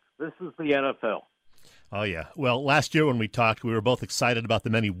luck. This is the NFL. Oh, yeah. Well, last year when we talked, we were both excited about the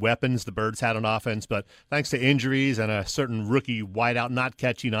many weapons the Birds had on offense, but thanks to injuries and a certain rookie wideout not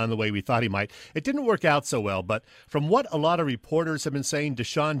catching on the way we thought he might, it didn't work out so well. But from what a lot of reporters have been saying,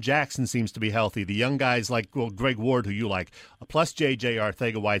 Deshaun Jackson seems to be healthy. The young guys like Greg Ward, who you like, plus J.J.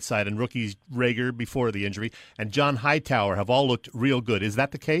 Arcega-Whiteside and rookies Rager before the injury, and John Hightower have all looked real good. Is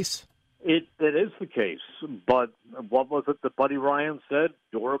that the case? It is the case, but what was it that Buddy Ryan said?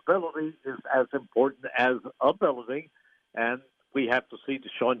 Durability is as important as ability, and we have to see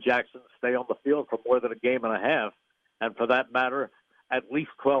Deshaun Jackson stay on the field for more than a game and a half, and for that matter, at least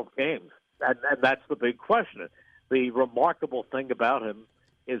 12 games. And that's the big question. The remarkable thing about him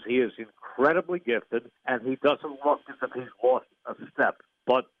is he is incredibly gifted, and he doesn't look as if he's lost a step.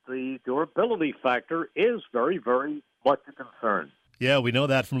 But the durability factor is very, very much a concern. Yeah, we know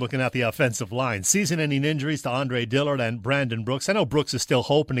that from looking at the offensive line. Season-ending injuries to Andre Dillard and Brandon Brooks. I know Brooks is still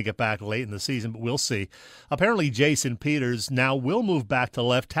hoping to get back late in the season, but we'll see. Apparently, Jason Peters now will move back to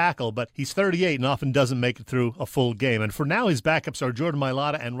left tackle, but he's 38 and often doesn't make it through a full game. And for now, his backups are Jordan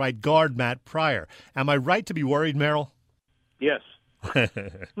Mailata and right guard Matt Pryor. Am I right to be worried, Merrill? Yes.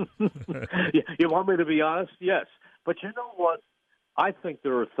 You want me to be honest? Yes. But you know what? I think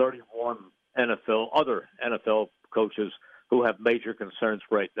there are 31 other NFL coaches who have major concerns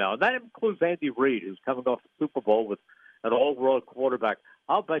right now. And that includes Andy Reid, who's coming off the Super Bowl with an all-world quarterback.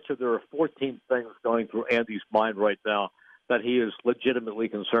 I'll bet you there are 14 things going through Andy's mind right now that he is legitimately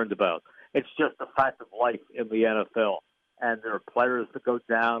concerned about. It's just a fact of life in the NFL. And there are players that go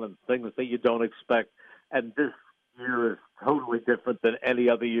down and things that you don't expect. And this year is totally different than any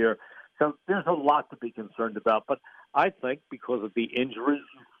other year. So there's a lot to be concerned about. But I think because of the injuries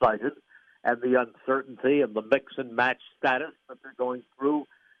you cited, and the uncertainty and the mix and match status that they're going through,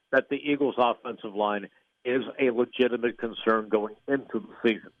 that the Eagles' offensive line is a legitimate concern going into the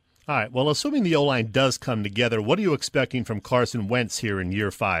season. All right, well, assuming the O-line does come together, what are you expecting from Carson Wentz here in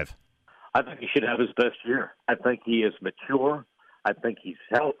year 5? I think he should have his best year. I think he is mature. I think he's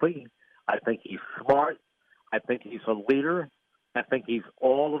healthy. I think he's smart. I think he's a leader. I think he's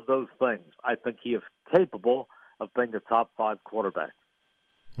all of those things. I think he is capable of being a top 5 quarterback.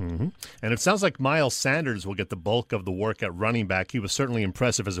 Mm-hmm. And it sounds like Miles Sanders will get the bulk of the work at running back. He was certainly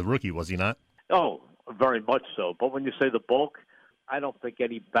impressive as a rookie, was he not? Oh, very much so. But when you say the bulk, I don't think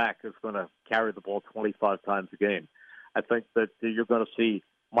any back is going to carry the ball 25 times a game. I think that you're going to see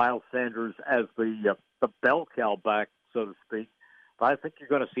Miles Sanders as the bell cow back, so to speak. But I think you're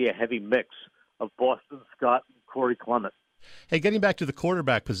going to see a heavy mix of Boston Scott and Corey Clement. Hey, getting back to the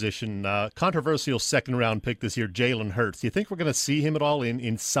quarterback position, controversial second-round pick this year, Jalen Hurts. Do you think we're going to see him at all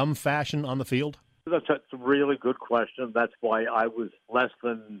in some fashion on the field? That's a really good question. That's why I was less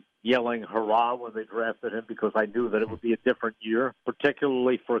than yelling hurrah when they drafted him, because I knew that it would be a different year,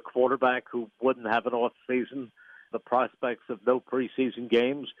 particularly for a quarterback who wouldn't have an off season, the prospects of no preseason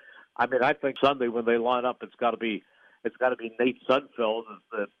games. I mean, I think Sunday when they line up, it's got to be Nate Sudfeld as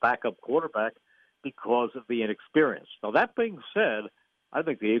the backup quarterback, because of the inexperience. Now, that being said, I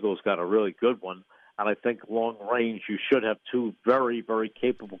think the Eagles got a really good one, and I think long range you should have 2 very, very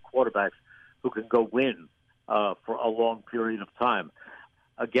capable quarterbacks who can go win for a long period of time.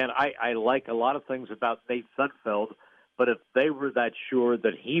 Again, I like a lot of things about Nate Sudfeld, but if they were that sure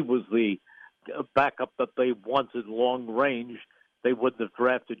that he was the backup that they wanted long range, they wouldn't have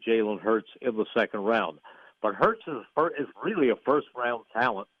drafted Jalen Hurts in the second round. But Hurts is really a first-round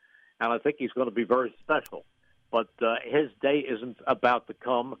talent, and I think he's going to be very special. But his day isn't about to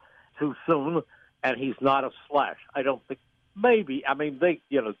come too soon, and he's not a slash. I don't think maybe. I mean,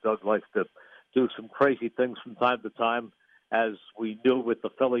 Doug likes to do some crazy things from time to time, as we do with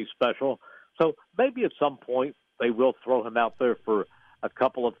the Phillies special. So maybe at some point they will throw him out there for a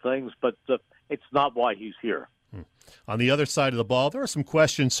couple of things, but it's not why he's here. On the other side of the ball, there are some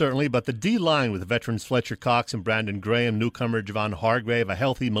questions, certainly, but the D-line with veterans Fletcher Cox and Brandon Graham, newcomer Javon Hargrave, a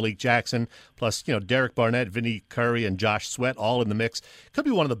healthy Malik Jackson, plus, Derek Barnett, Vinny Curry, and Josh Sweat all in the mix, could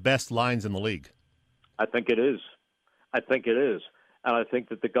be one of the best lines in the league. I think it is. And I think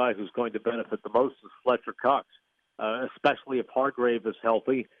that the guy who's going to benefit the most is Fletcher Cox, especially if Hargrave is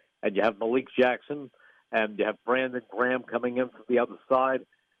healthy, and you have Malik Jackson, and you have Brandon Graham coming in from the other side.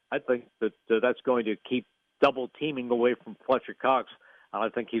 I think that that's going to keep double teaming away from Fletcher Cox, and I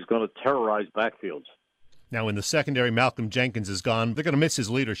think he's going to terrorize backfields. Now, in the secondary, Malcolm Jenkins is gone. They're going to miss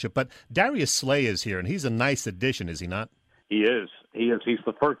his leadership, but Darius Slay is here, and he's a nice addition, is he not? He is. He's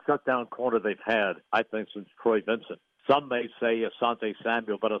the first shutdown corner they've had, I think, since Troy Vincent. Some may say Asante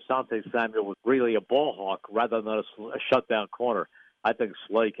Samuel, but Asante Samuel was really a ball hawk rather than a shutdown corner. I think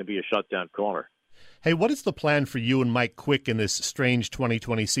Slay can be a shutdown corner. Hey, what is the plan for you and Mike Quick in this strange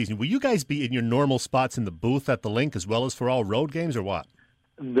 2020 season? Will you guys be in your normal spots in the booth at the Link as well as for all road games, or what?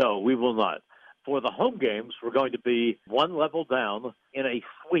 No, we will not. For the home games, we're going to be one level down in a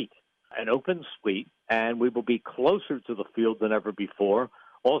suite, an open suite, and we will be closer to the field than ever before.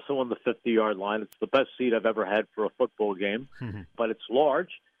 Also on the 50-yard line. It's the best seat I've ever had for a football game, but it's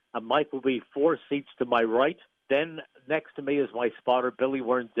large. Mike will be 4 seats to my right. Then next to me is my spotter, Billy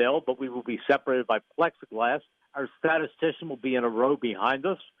Werndale, but we will be separated by plexiglass. Our statistician will be in a row behind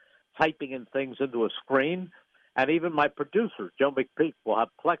us, typing in things into a screen. And even my producer, Joe McPeak, will have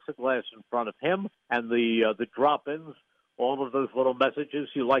plexiglass in front of him, and the drop-ins, all of those little messages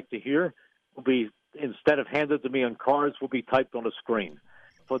you like to hear, will be, instead of handed to me on cards, will be typed on a screen.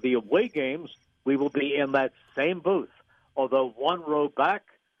 For the away games, we will be in that same booth, although one row back,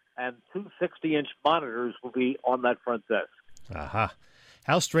 and 2 60-inch monitors will be on that front desk. Aha.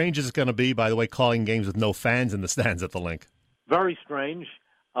 How strange is it going to be, by the way, calling games with no fans in the stands at the Link? Very strange,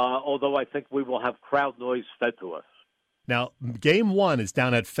 although I think we will have crowd noise fed to us. Now, game 1 is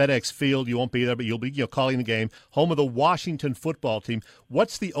down at FedEx Field. You won't be there, but you'll be calling the game. Home of the Washington football team.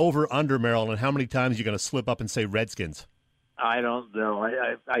 What's the over-under, Merrill, and how many times are you going to slip up and say Redskins? I don't know.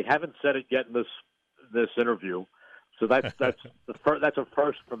 I haven't said it yet in this interview. So that's a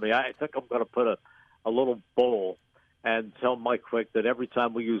first for me. I think I'm going to put a little bowl and tell Mike Quick that every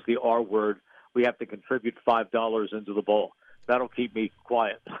time we use the R word, we have to contribute $5 into the bowl. That'll keep me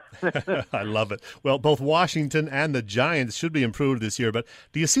quiet. I love it. Well, both Washington and the Giants should be improved this year, but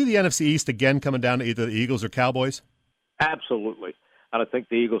do you see the NFC East again coming down to either the Eagles or Cowboys? Absolutely. And I think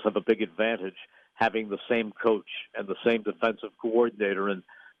the Eagles have a big advantage having the same coach and the same defensive coordinator and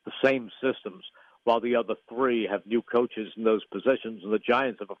the same systems, while the other 3 have new coaches in those positions, and the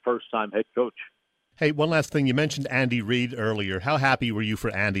Giants have a first-time head coach. Hey, one last thing. You mentioned Andy Reid earlier. How happy were you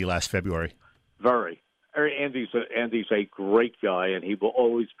for Andy last February? Very. Andy's a great guy, and he will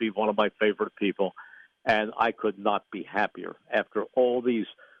always be one of my favorite people, and I could not be happier. After all these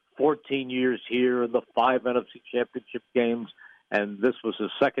 14 years here and the 5 NFC championship games, and this was his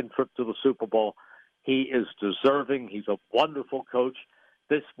second trip to the Super Bowl, he is deserving. He's a wonderful coach.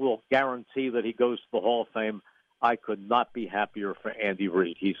 This will guarantee that he goes to the Hall of Fame. I could not be happier for Andy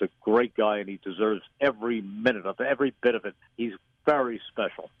Reid. He's a great guy, and he deserves every minute of every bit of it. He's very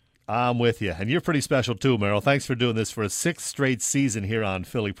special. I'm with you. And you're pretty special too, Merrill. Thanks for doing this for a 6th straight season here on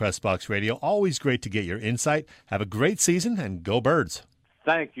Philly Press Box Radio. Always great to get your insight. Have a great season, and go Birds.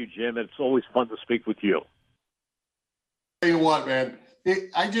 Thank you, Jim. It's always fun to speak with you. Tell you what, man,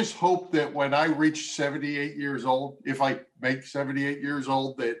 I just hope that when I reach 78 years old, if I make 78 years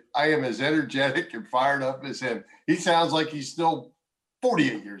old, that I am as energetic and fired up as him. He sounds like he's still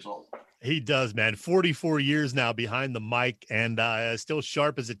 48 years old. He does, man. 44 years now behind the mic, and still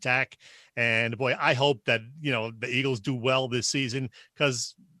sharp as a tack. And boy, I hope that, the Eagles do well this season,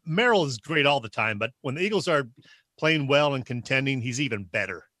 because Merrill is great all the time, but when the Eagles are playing well and contending, he's even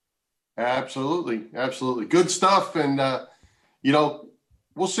better. Absolutely. Absolutely. Good stuff. And,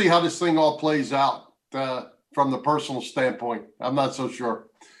 we'll see how this thing all plays out from the personal standpoint. I'm not so sure.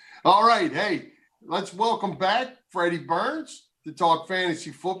 All right. Hey, let's welcome back Freddy Burns to talk fantasy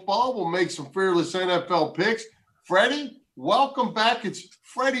football. We'll make some fearless NFL picks. Freddy, welcome back. It's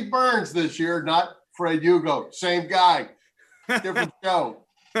Freddy Burns this year, not Fred Hugo. Same guy, different show.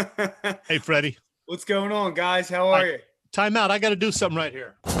 Hey, Freddy. What's going on, guys? How are you? Time out. I got to do something right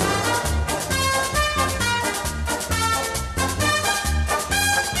here.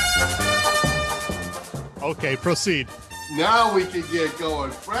 Okay, proceed. Now we can get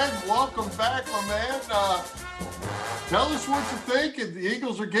going. Fred, welcome back, my man. Tell us what you think. The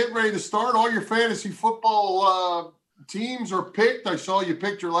Eagles are getting ready to start. All your fantasy football teams are picked. I saw you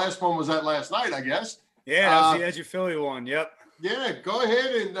picked your last one. Was that last night, I guess? Yeah, that was the Edge of Philly one. Yep. Yeah, go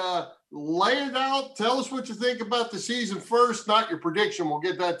ahead and lay it out. Tell us what you think about the season first, not your prediction. We'll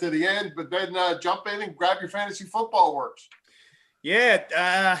get that to the end, but then jump in and grab your fantasy football works.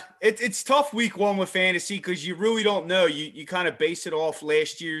 Yeah, it's tough week 1 with fantasy because you really don't know. You kind of base it off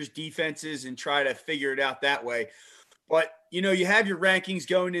last year's defenses and try to figure it out that way. But, you have your rankings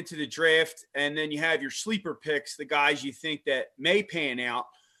going into the draft, and then you have your sleeper picks, the guys you think that may pan out.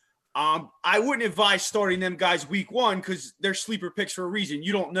 I wouldn't advise starting them guys week 1 because they're sleeper picks for a reason.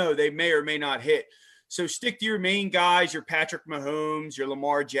 You don't know. They may or may not hit. So stick to your main guys, your Patrick Mahomes, your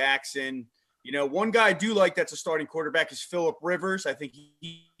Lamar Jackson. One guy I do like that's a starting quarterback is Phillip Rivers. I think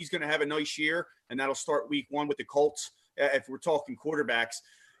he's going to have a nice year, and that'll start week 1 with the Colts if we're talking quarterbacks.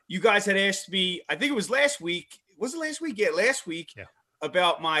 You guys had asked me, I think it was last week. Was it last week? Yeah, last week. Yeah.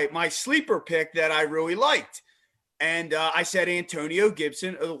 About my sleeper pick that I really liked. And I said Antonio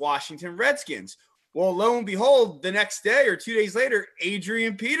Gibson of the Washington Redskins. Well, lo and behold, the next day or 2 days later,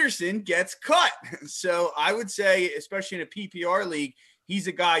 Adrian Peterson gets cut. So I would say, especially in a PPR league, he's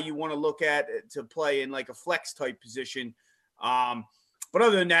a guy you want to look at to play in like a flex type position. But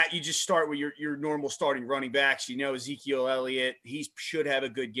other than that, you just start with your normal starting running backs. You know, Ezekiel Elliott, he should have a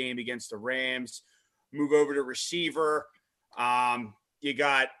good game against the Rams. Move over to receiver. You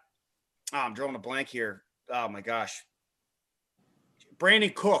got, I'm drawing a blank here. Oh my gosh.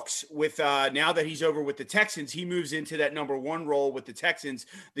 Brandon Cooks with now that he's over with the Texans, he moves into that number one role with the Texans.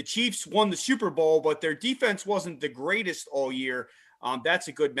 The Chiefs won the Super Bowl, but their defense wasn't the greatest all year. That's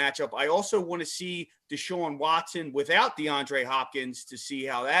a good matchup. I also want to see Deshaun Watson without DeAndre Hopkins to see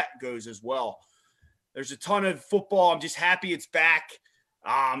how that goes as well. There's a ton of football. I'm just happy it's back.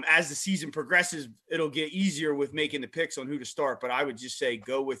 As the season progresses, it'll get easier with making the picks on who to start, but I would just say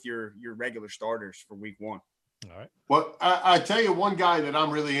go with your regular starters for week one. All right. Well, I tell you one guy that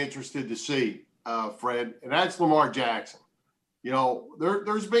I'm really interested to see, Fred, and that's Lamar Jackson. You know,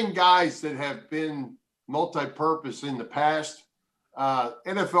 there's been guys that have been multi-purpose in the past.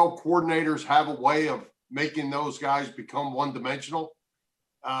 NFL coordinators have a way of making those guys become one-dimensional.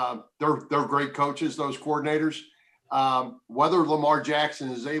 They're great coaches, those coordinators. Whether Lamar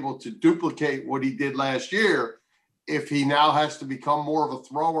Jackson is able to duplicate what he did last year, if he now has to become more of a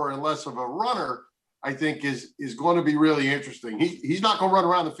thrower and less of a runner, I think is going to be really interesting. He's not going to run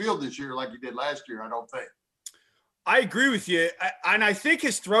around the field this year like he did last year, I don't think. I agree with you. And I think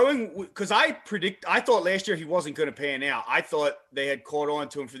his throwing, because I thought last year he wasn't going to pan out. I thought they had caught on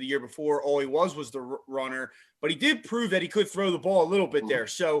to him for the year before. All he was the runner, but he did prove that he could throw the ball a little bit there.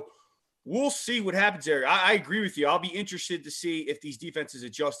 So we'll see what happens there. I agree with you. I'll be interested to see if these defenses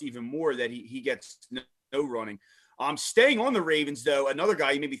adjust even more that he gets no running. Staying on the Ravens, though, another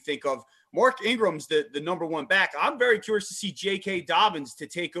guy you made me think of, Mark Ingram's the number one back. I'm very curious to see J.K. Dobbins to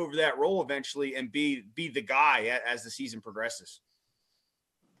take over that role eventually and be the guy as the season progresses.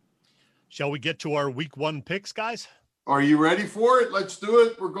 Shall we get to our week one picks, guys? Are you ready for it? Let's do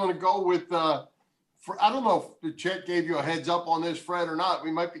it. We're going to go with I don't know if Chet gave you a heads up on this, Fred, or not.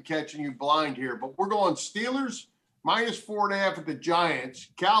 We might be catching you blind here, but we're going Steelers -4.5 at the Giants,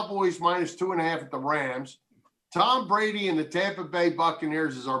 Cowboys -2.5 at the Rams. Tom Brady and the Tampa Bay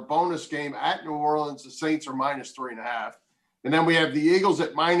Buccaneers is our bonus game at New Orleans. The Saints are -3.5. And then we have the Eagles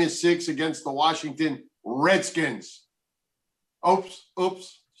at -6 against the Washington Redskins.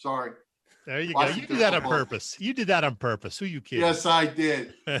 Oops. Sorry. There you Washington go. You did that football. on purpose. You did that on purpose. Who you kidding? Yes, I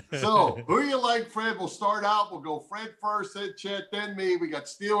did. So who you like, Fred? We'll start out. We'll go Fred first, then Chet, then me. We got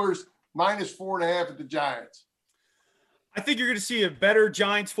Steelers -4.5 at the Giants. I think you're going to see a better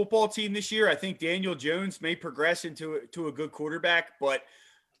Giants football team this year. I think Daniel Jones may progress into a good quarterback, but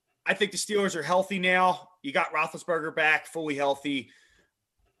I think the Steelers are healthy now. You got Roethlisberger back, fully healthy,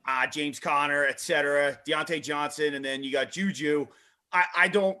 James Conner, et cetera, Deontay Johnson, and then you got Juju.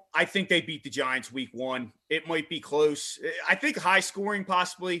 I think they beat the Giants week one. It might be close. I think high scoring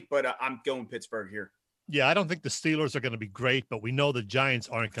possibly, but I'm going Pittsburgh here. Yeah, I don't think the Steelers are going to be great, but we know the Giants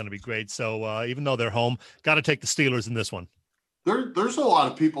aren't going to be great. So even though they're home, got to take the Steelers in this one. There's a lot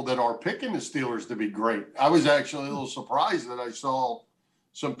of people that are picking the Steelers to be great. I was actually a little surprised that I saw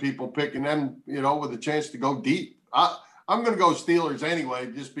some people picking them, with a chance to go deep. I'm going to go Steelers anyway,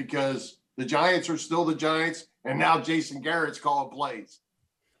 just because the Giants are still the Giants, and now Jason Garrett's calling plays.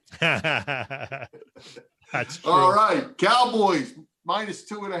 That's true. All right, Cowboys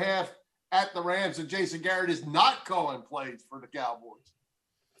 -2.5 at the Rams, and Jason Garrett is not calling plays for the Cowboys.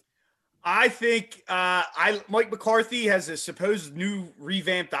 I think Mike McCarthy has a supposed new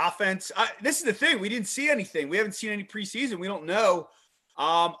revamped offense. This is the thing. We didn't see anything. We haven't seen any preseason. We don't know.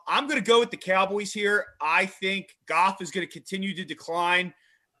 I'm going to go with the Cowboys here. I think Goff is going to continue to decline.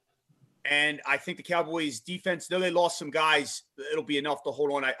 And I think the Cowboys defense, though they lost some guys, it'll be enough to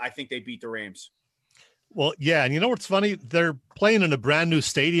hold on. I think they beat the Rams. Well, yeah, and you know what's funny? They're playing in a brand new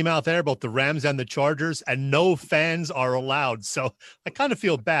stadium out there, both the Rams and the Chargers, and no fans are allowed. So I kind of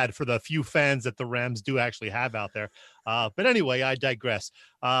feel bad for the few fans that the Rams do actually have out there. But anyway, I digress.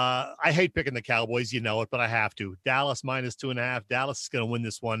 I hate picking the Cowboys, you know it, but I have to. Dallas -2.5. Dallas is going to win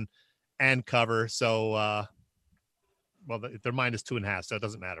this one and cover. So, they're -2.5, so it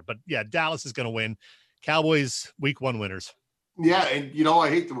doesn't matter. But yeah, Dallas is going to win. Cowboys week one winners. Yeah, and I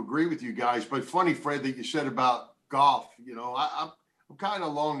hate to agree with you guys, but funny, Fred, that you said about Goff. I'm kind of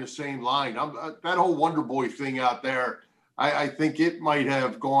along the same line. That whole Wonder Boy thing out there, I think it might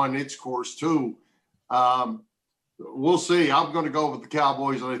have gone its course too. We'll see. I'm going to go with the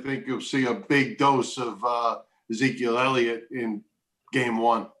Cowboys, and I think you'll see a big dose of Ezekiel Elliott in game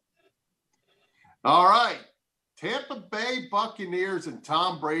one. All right, Tampa Bay Buccaneers and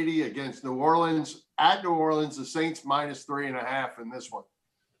Tom Brady against New Orleans. At New Orleans, the Saints -3.5 in this one.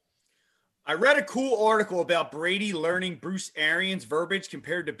 I read a cool article about Brady learning Bruce Arians' verbiage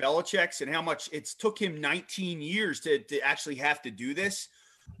compared to Belichick's and how much it's took him 19 years to actually have to do this.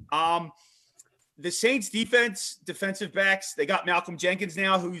 The Saints defensive backs, they got Malcolm Jenkins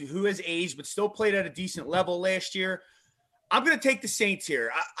now who has aged but still played at a decent level last year. I'm going to take the Saints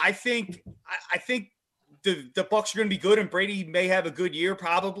here. I think the Bucs are going to be good, and Brady may have a good year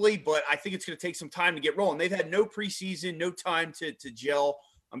probably, but I think it's going to take some time to get rolling. They've had no preseason, no time to gel.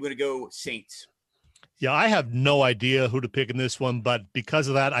 I'm going to go Saints. Yeah, I have no idea who to pick in this one, but because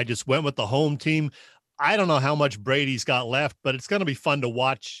of that, I just went with the home team. I don't know how much Brady's got left, but it's going to be fun to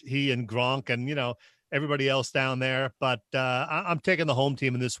watch he and Gronk and, everybody else down there. But I'm taking the home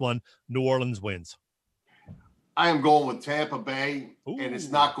team in this one. New Orleans wins. I am going with Tampa Bay, and it's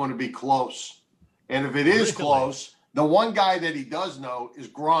not going to be close. And if it is close, the one guy that he does know is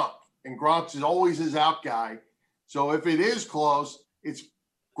Gronk, and Gronk is always his out guy. So if it is close, it's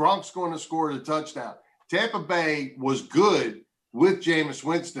Gronk's going to score the touchdown. Tampa Bay was good with Jameis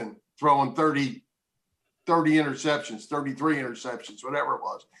Winston throwing 33 interceptions, whatever it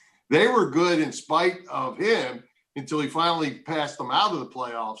was. They were good in spite of him until he finally passed them out of the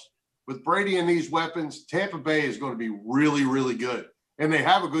playoffs. With Brady and these weapons, Tampa Bay is going to be really, really good. And they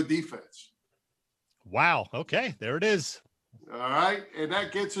have a good defense. Wow. Okay. There it is. All right. And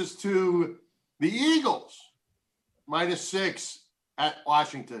that gets us to the Eagles, -6 at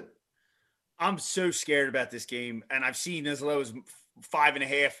Washington. I'm so scared about this game, and I've seen as low as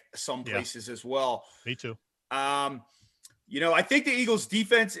 5.5 some places as well. Me too. I think the Eagles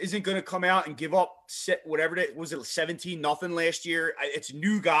defense isn't going to come out and give up whatever it was, 17-0 last year. It's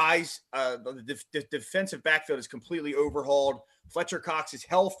new guys. The defensive backfield is completely overhauled. Fletcher Cox is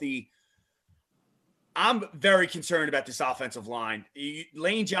healthy. I'm very concerned about this offensive line.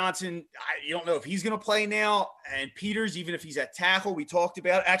 Lane Johnson, you don't know if he's going to play now. And Peters, even if he's at tackle, we talked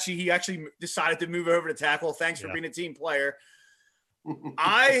about. Actually, he actually decided to move over to tackle. Thanks for being a team player.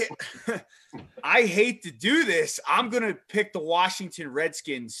 I hate to do this. I'm going to pick the Washington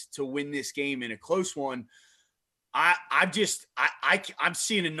Redskins to win this game in a close one. I'm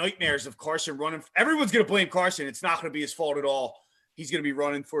seeing the nightmares of Carson running. Everyone's going to blame Carson. It's not going to be his fault at all. He's going to be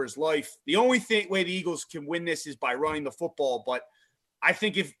running for his life. The only way the Eagles can win this is by running the football. But I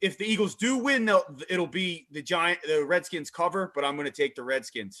think if the Eagles do win, it'll be the Redskins cover, but I'm going to take the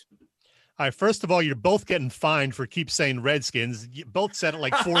Redskins. All right, first of all, you're both getting fined for keep saying Redskins. You both said it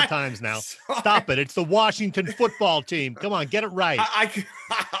like 4 times now. Stop it. It's the Washington football team. Come on, get it right.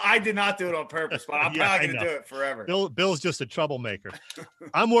 I did not do it on purpose, but I'm probably going to do it forever. Bill's just a troublemaker.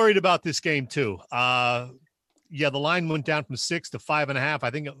 I'm worried about this game too. The line went down from 6 to 5.5. I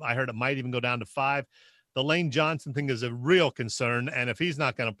think I heard it might even go down to 5. The Lane Johnson thing is a real concern. And if he's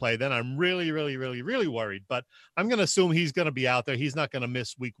not going to play, then I'm really, really, really, really worried. But I'm going to assume he's going to be out there. He's not going to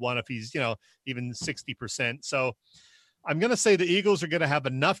miss week 1 if he's, even 60%. So I'm going to say the Eagles are going to have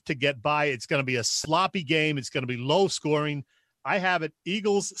enough to get by. It's going to be a sloppy game. It's going to be low scoring. I have it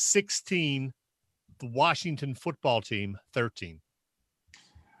Eagles 16, the Washington football team 13.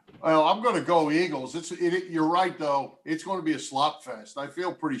 Well, I'm going to go Eagles. You're right, though. It's going to be a slop fest. I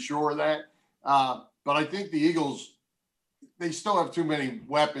feel pretty sure of that. But I think the Eagles, they still have too many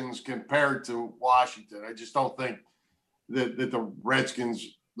weapons compared to Washington. I just don't think that the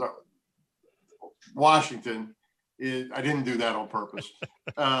Redskins, Washington, I didn't do that on purpose.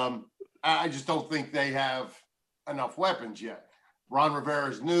 I just don't think they have enough weapons yet. Ron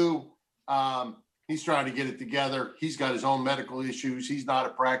Rivera's new. He's trying to get it together. He's got his own medical issues. He's not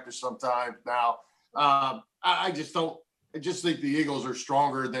at practice sometimes now. I just think the Eagles are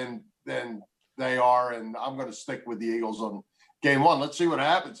stronger than they are, and I'm going to stick with the Eagles on game 1. Let's see what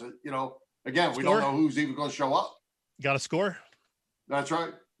happens. Again, we don't know who's even going to show up. Got a score? That's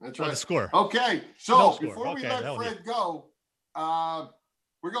right. Score. Okay, so no before we let Fred go,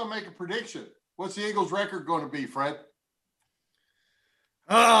 we're going to make a prediction. What's the Eagles' record going to be, Fred?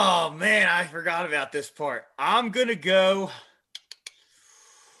 Oh, man, I forgot about this part. I'm going to go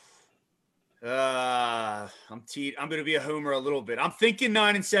I'm going to be a homer a little bit. I'm thinking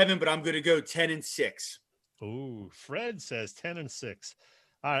 9-7, but I'm going to go 10-6. Ooh, Fred says 10-6.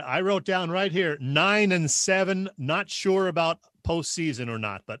 All right, I wrote down right here 9-7. Not sure about postseason or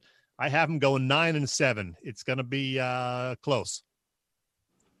not, but I have them going 9-7. It's going to be close.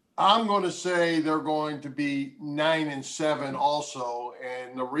 I'm going to say they're going to be 9-7 also.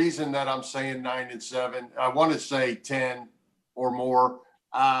 And the reason that I'm saying 9-7, I want to say 10 or more.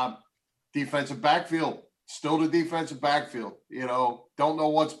 Defensive backfield, still the defensive backfield. Don't know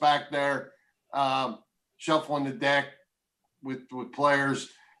what's back there. shuffling the deck with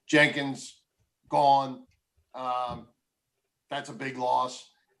players. Jenkins gone. That's a big loss.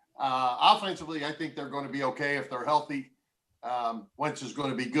 Offensively, I think they're going to be okay if they're healthy. Wentz is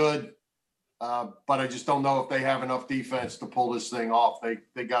going to be good, but I just don't know if they have enough defense to pull this thing off.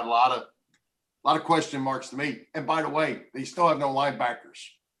 They got a lot of question marks to me. And by the way, they still have no linebackers.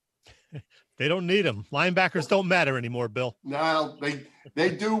 They don't need them. Linebackers don't matter anymore, Bill. No, they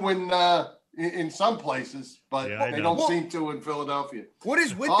do when in some places, but they don't seem to in Philadelphia. What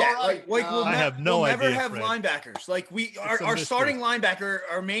is with All that? right. We'll I have no idea, never have Fred. linebackers. Like our starting linebacker,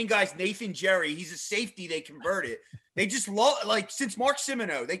 our main guy's Nathan Jerry. He's a safety. They converted. They just since Mark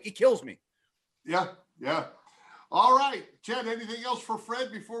Simoneau, it kills me. Yeah. All right, Chet, anything else for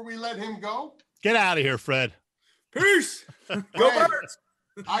Fred before we let him go? Get out of here, Fred. Peace. Go Birds.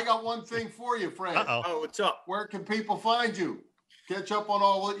 I got one thing for you, Fred. Oh, what's up? Where can people find you? Catch up on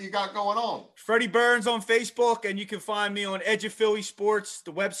all what you got going on. Freddie Burns on Facebook, and you can find me on Edge of Philly Sports,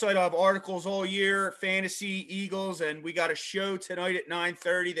 the website. I have articles all year, fantasy, Eagles, and we got a show tonight at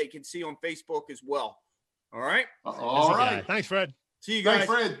 9:30 that you can see on Facebook as well. All right? All right. Thanks, Fred. See you guys.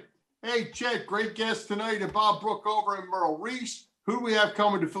 Thanks, Fred. Hey, Chet, great guest tonight, and Bob Brookover and Merrill Reese. Who do we have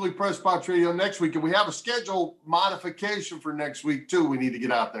coming to Philly Press Box Radio next week? And we have a schedule modification for next week, too. We need to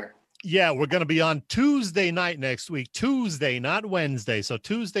get out there. Yeah, we're going to be on Tuesday night next week. Tuesday, not Wednesday. So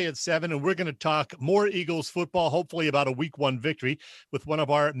Tuesday at 7, and we're going to talk more Eagles football, hopefully about a week 1 victory with one of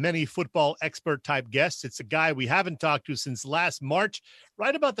our many football expert type guests. It's a guy we haven't talked to since last March,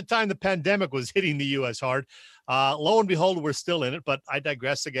 right about the time the pandemic was hitting the U.S. hard. Lo and behold, we're still in it, but I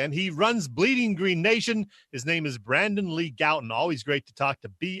digress again. He runs Bleeding Green Nation. His name is Brandon Lee Gouton. Always great to talk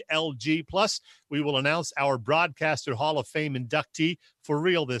to BLG. Plus, we will announce our Broadcaster Hall of Fame inductee for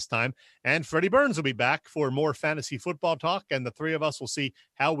real this time. And Freddie Burns will be back for more fantasy football talk, and the three of us will see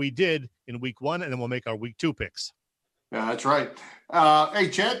how we did in week 1, and then we'll make our week 2 picks. Yeah, that's right. Hey,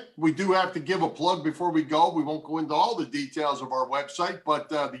 Chet, we do have to give a plug before we go. We won't go into all the details of our website, but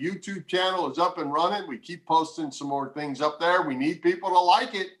the YouTube channel is up and running. We keep posting some more things up there. We need people to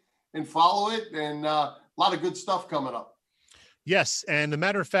like it and follow it, and a lot of good stuff coming up. Yes, and as a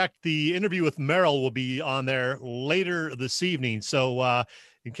matter of fact, the interview with Merrill will be on there later this evening. So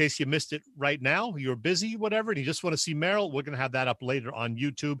in case you missed it right now, you're busy, whatever, and you just want to see Merrill, we're going to have that up later on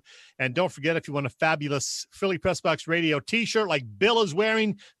YouTube. And don't forget, if you want a fabulous Philly Press Box Radio t-shirt like Bill is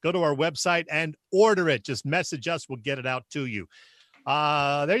wearing, go to our website and order it. Just message us. We'll get it out to you.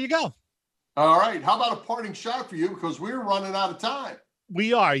 There you go. All right. How about a parting shot for you? Because we're running out of time.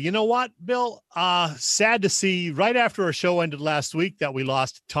 We are. You know what, Bill? Sad to see right after our show ended last week that we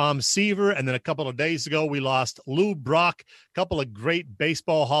lost Tom Seaver. And then a couple of days ago, we lost Lou Brock, a couple of great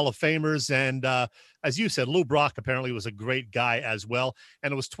baseball Hall of Famers. And as you said, Lou Brock apparently was a great guy as well.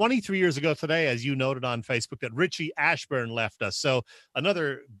 And it was 23 years ago today, as you noted on Facebook, that Richie Ashburn left us. So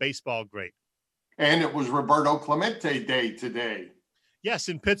another baseball great. And it was Roberto Clemente Day today. Yes,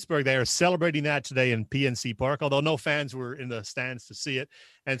 in Pittsburgh, they are celebrating that today in PNC Park, although no fans were in the stands to see it.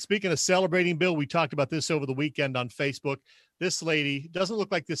 And speaking of celebrating, Bill, we talked about this over the weekend on Facebook. This lady doesn't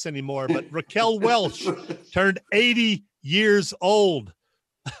look like this anymore, but Raquel Welch turned 80 years old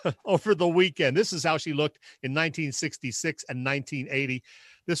over the weekend. This is how she looked in 1966 and 1980.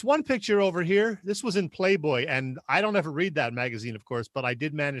 This one picture over here, this was in Playboy, and I don't ever read that magazine, of course, but I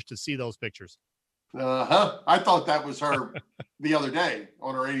did manage to see those pictures. I thought that was her the other day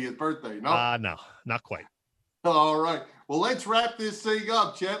on her 80th birthday. No? No, not quite. All right. Well, let's wrap this thing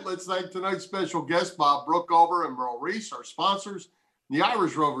up, Chet. Let's thank tonight's special guests, Bob Brookover and Merrill Reese, our sponsors, the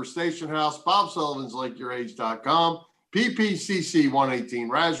Irish Rover Station House, Bob Sullivan's LakeYourAge.com, PPCC 118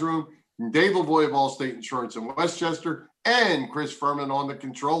 Raz Room, and Dave Lavoie of Allstate Insurance in Westchester, and Chris Furman on the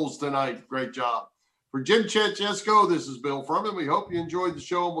controls tonight. Great job. For Jim Chet Jesko, this is Bill Furman. We hope you enjoyed the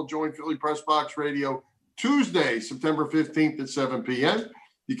show, and we'll join Philly Press Box Radio Tuesday, September 15th at 7 p.m.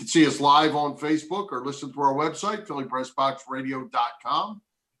 You can see us live on Facebook or listen to our website, phillypressboxradio.com,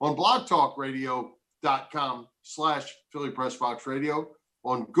 on blogtalkradio.com/phillypressboxradio,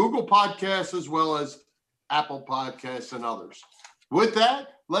 on Google Podcasts, as well as Apple Podcasts and others. With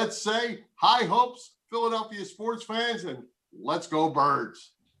that, let's say high hopes, Philadelphia sports fans, and let's go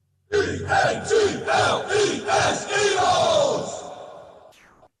Birds. E-A-G-L-E-S, Eagles!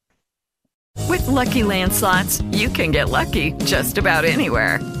 With Lucky Land Slots, you can get lucky just about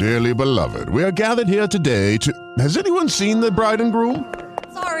anywhere. Dearly beloved, we are gathered here today to... Has anyone seen the bride and groom?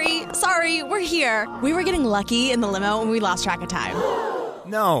 Sorry, we're here. We were getting lucky in the limo and we lost track of time.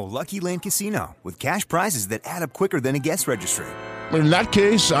 No, Lucky Land Casino, with cash prizes that add up quicker than a guest registry. In that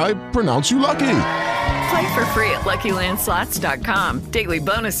case, I pronounce you lucky. Play for free at LuckyLandSlots.com. Daily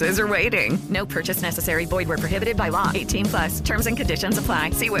bonuses are waiting. No purchase necessary. Void where prohibited by law. 18+. Terms and conditions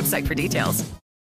apply. See website for details.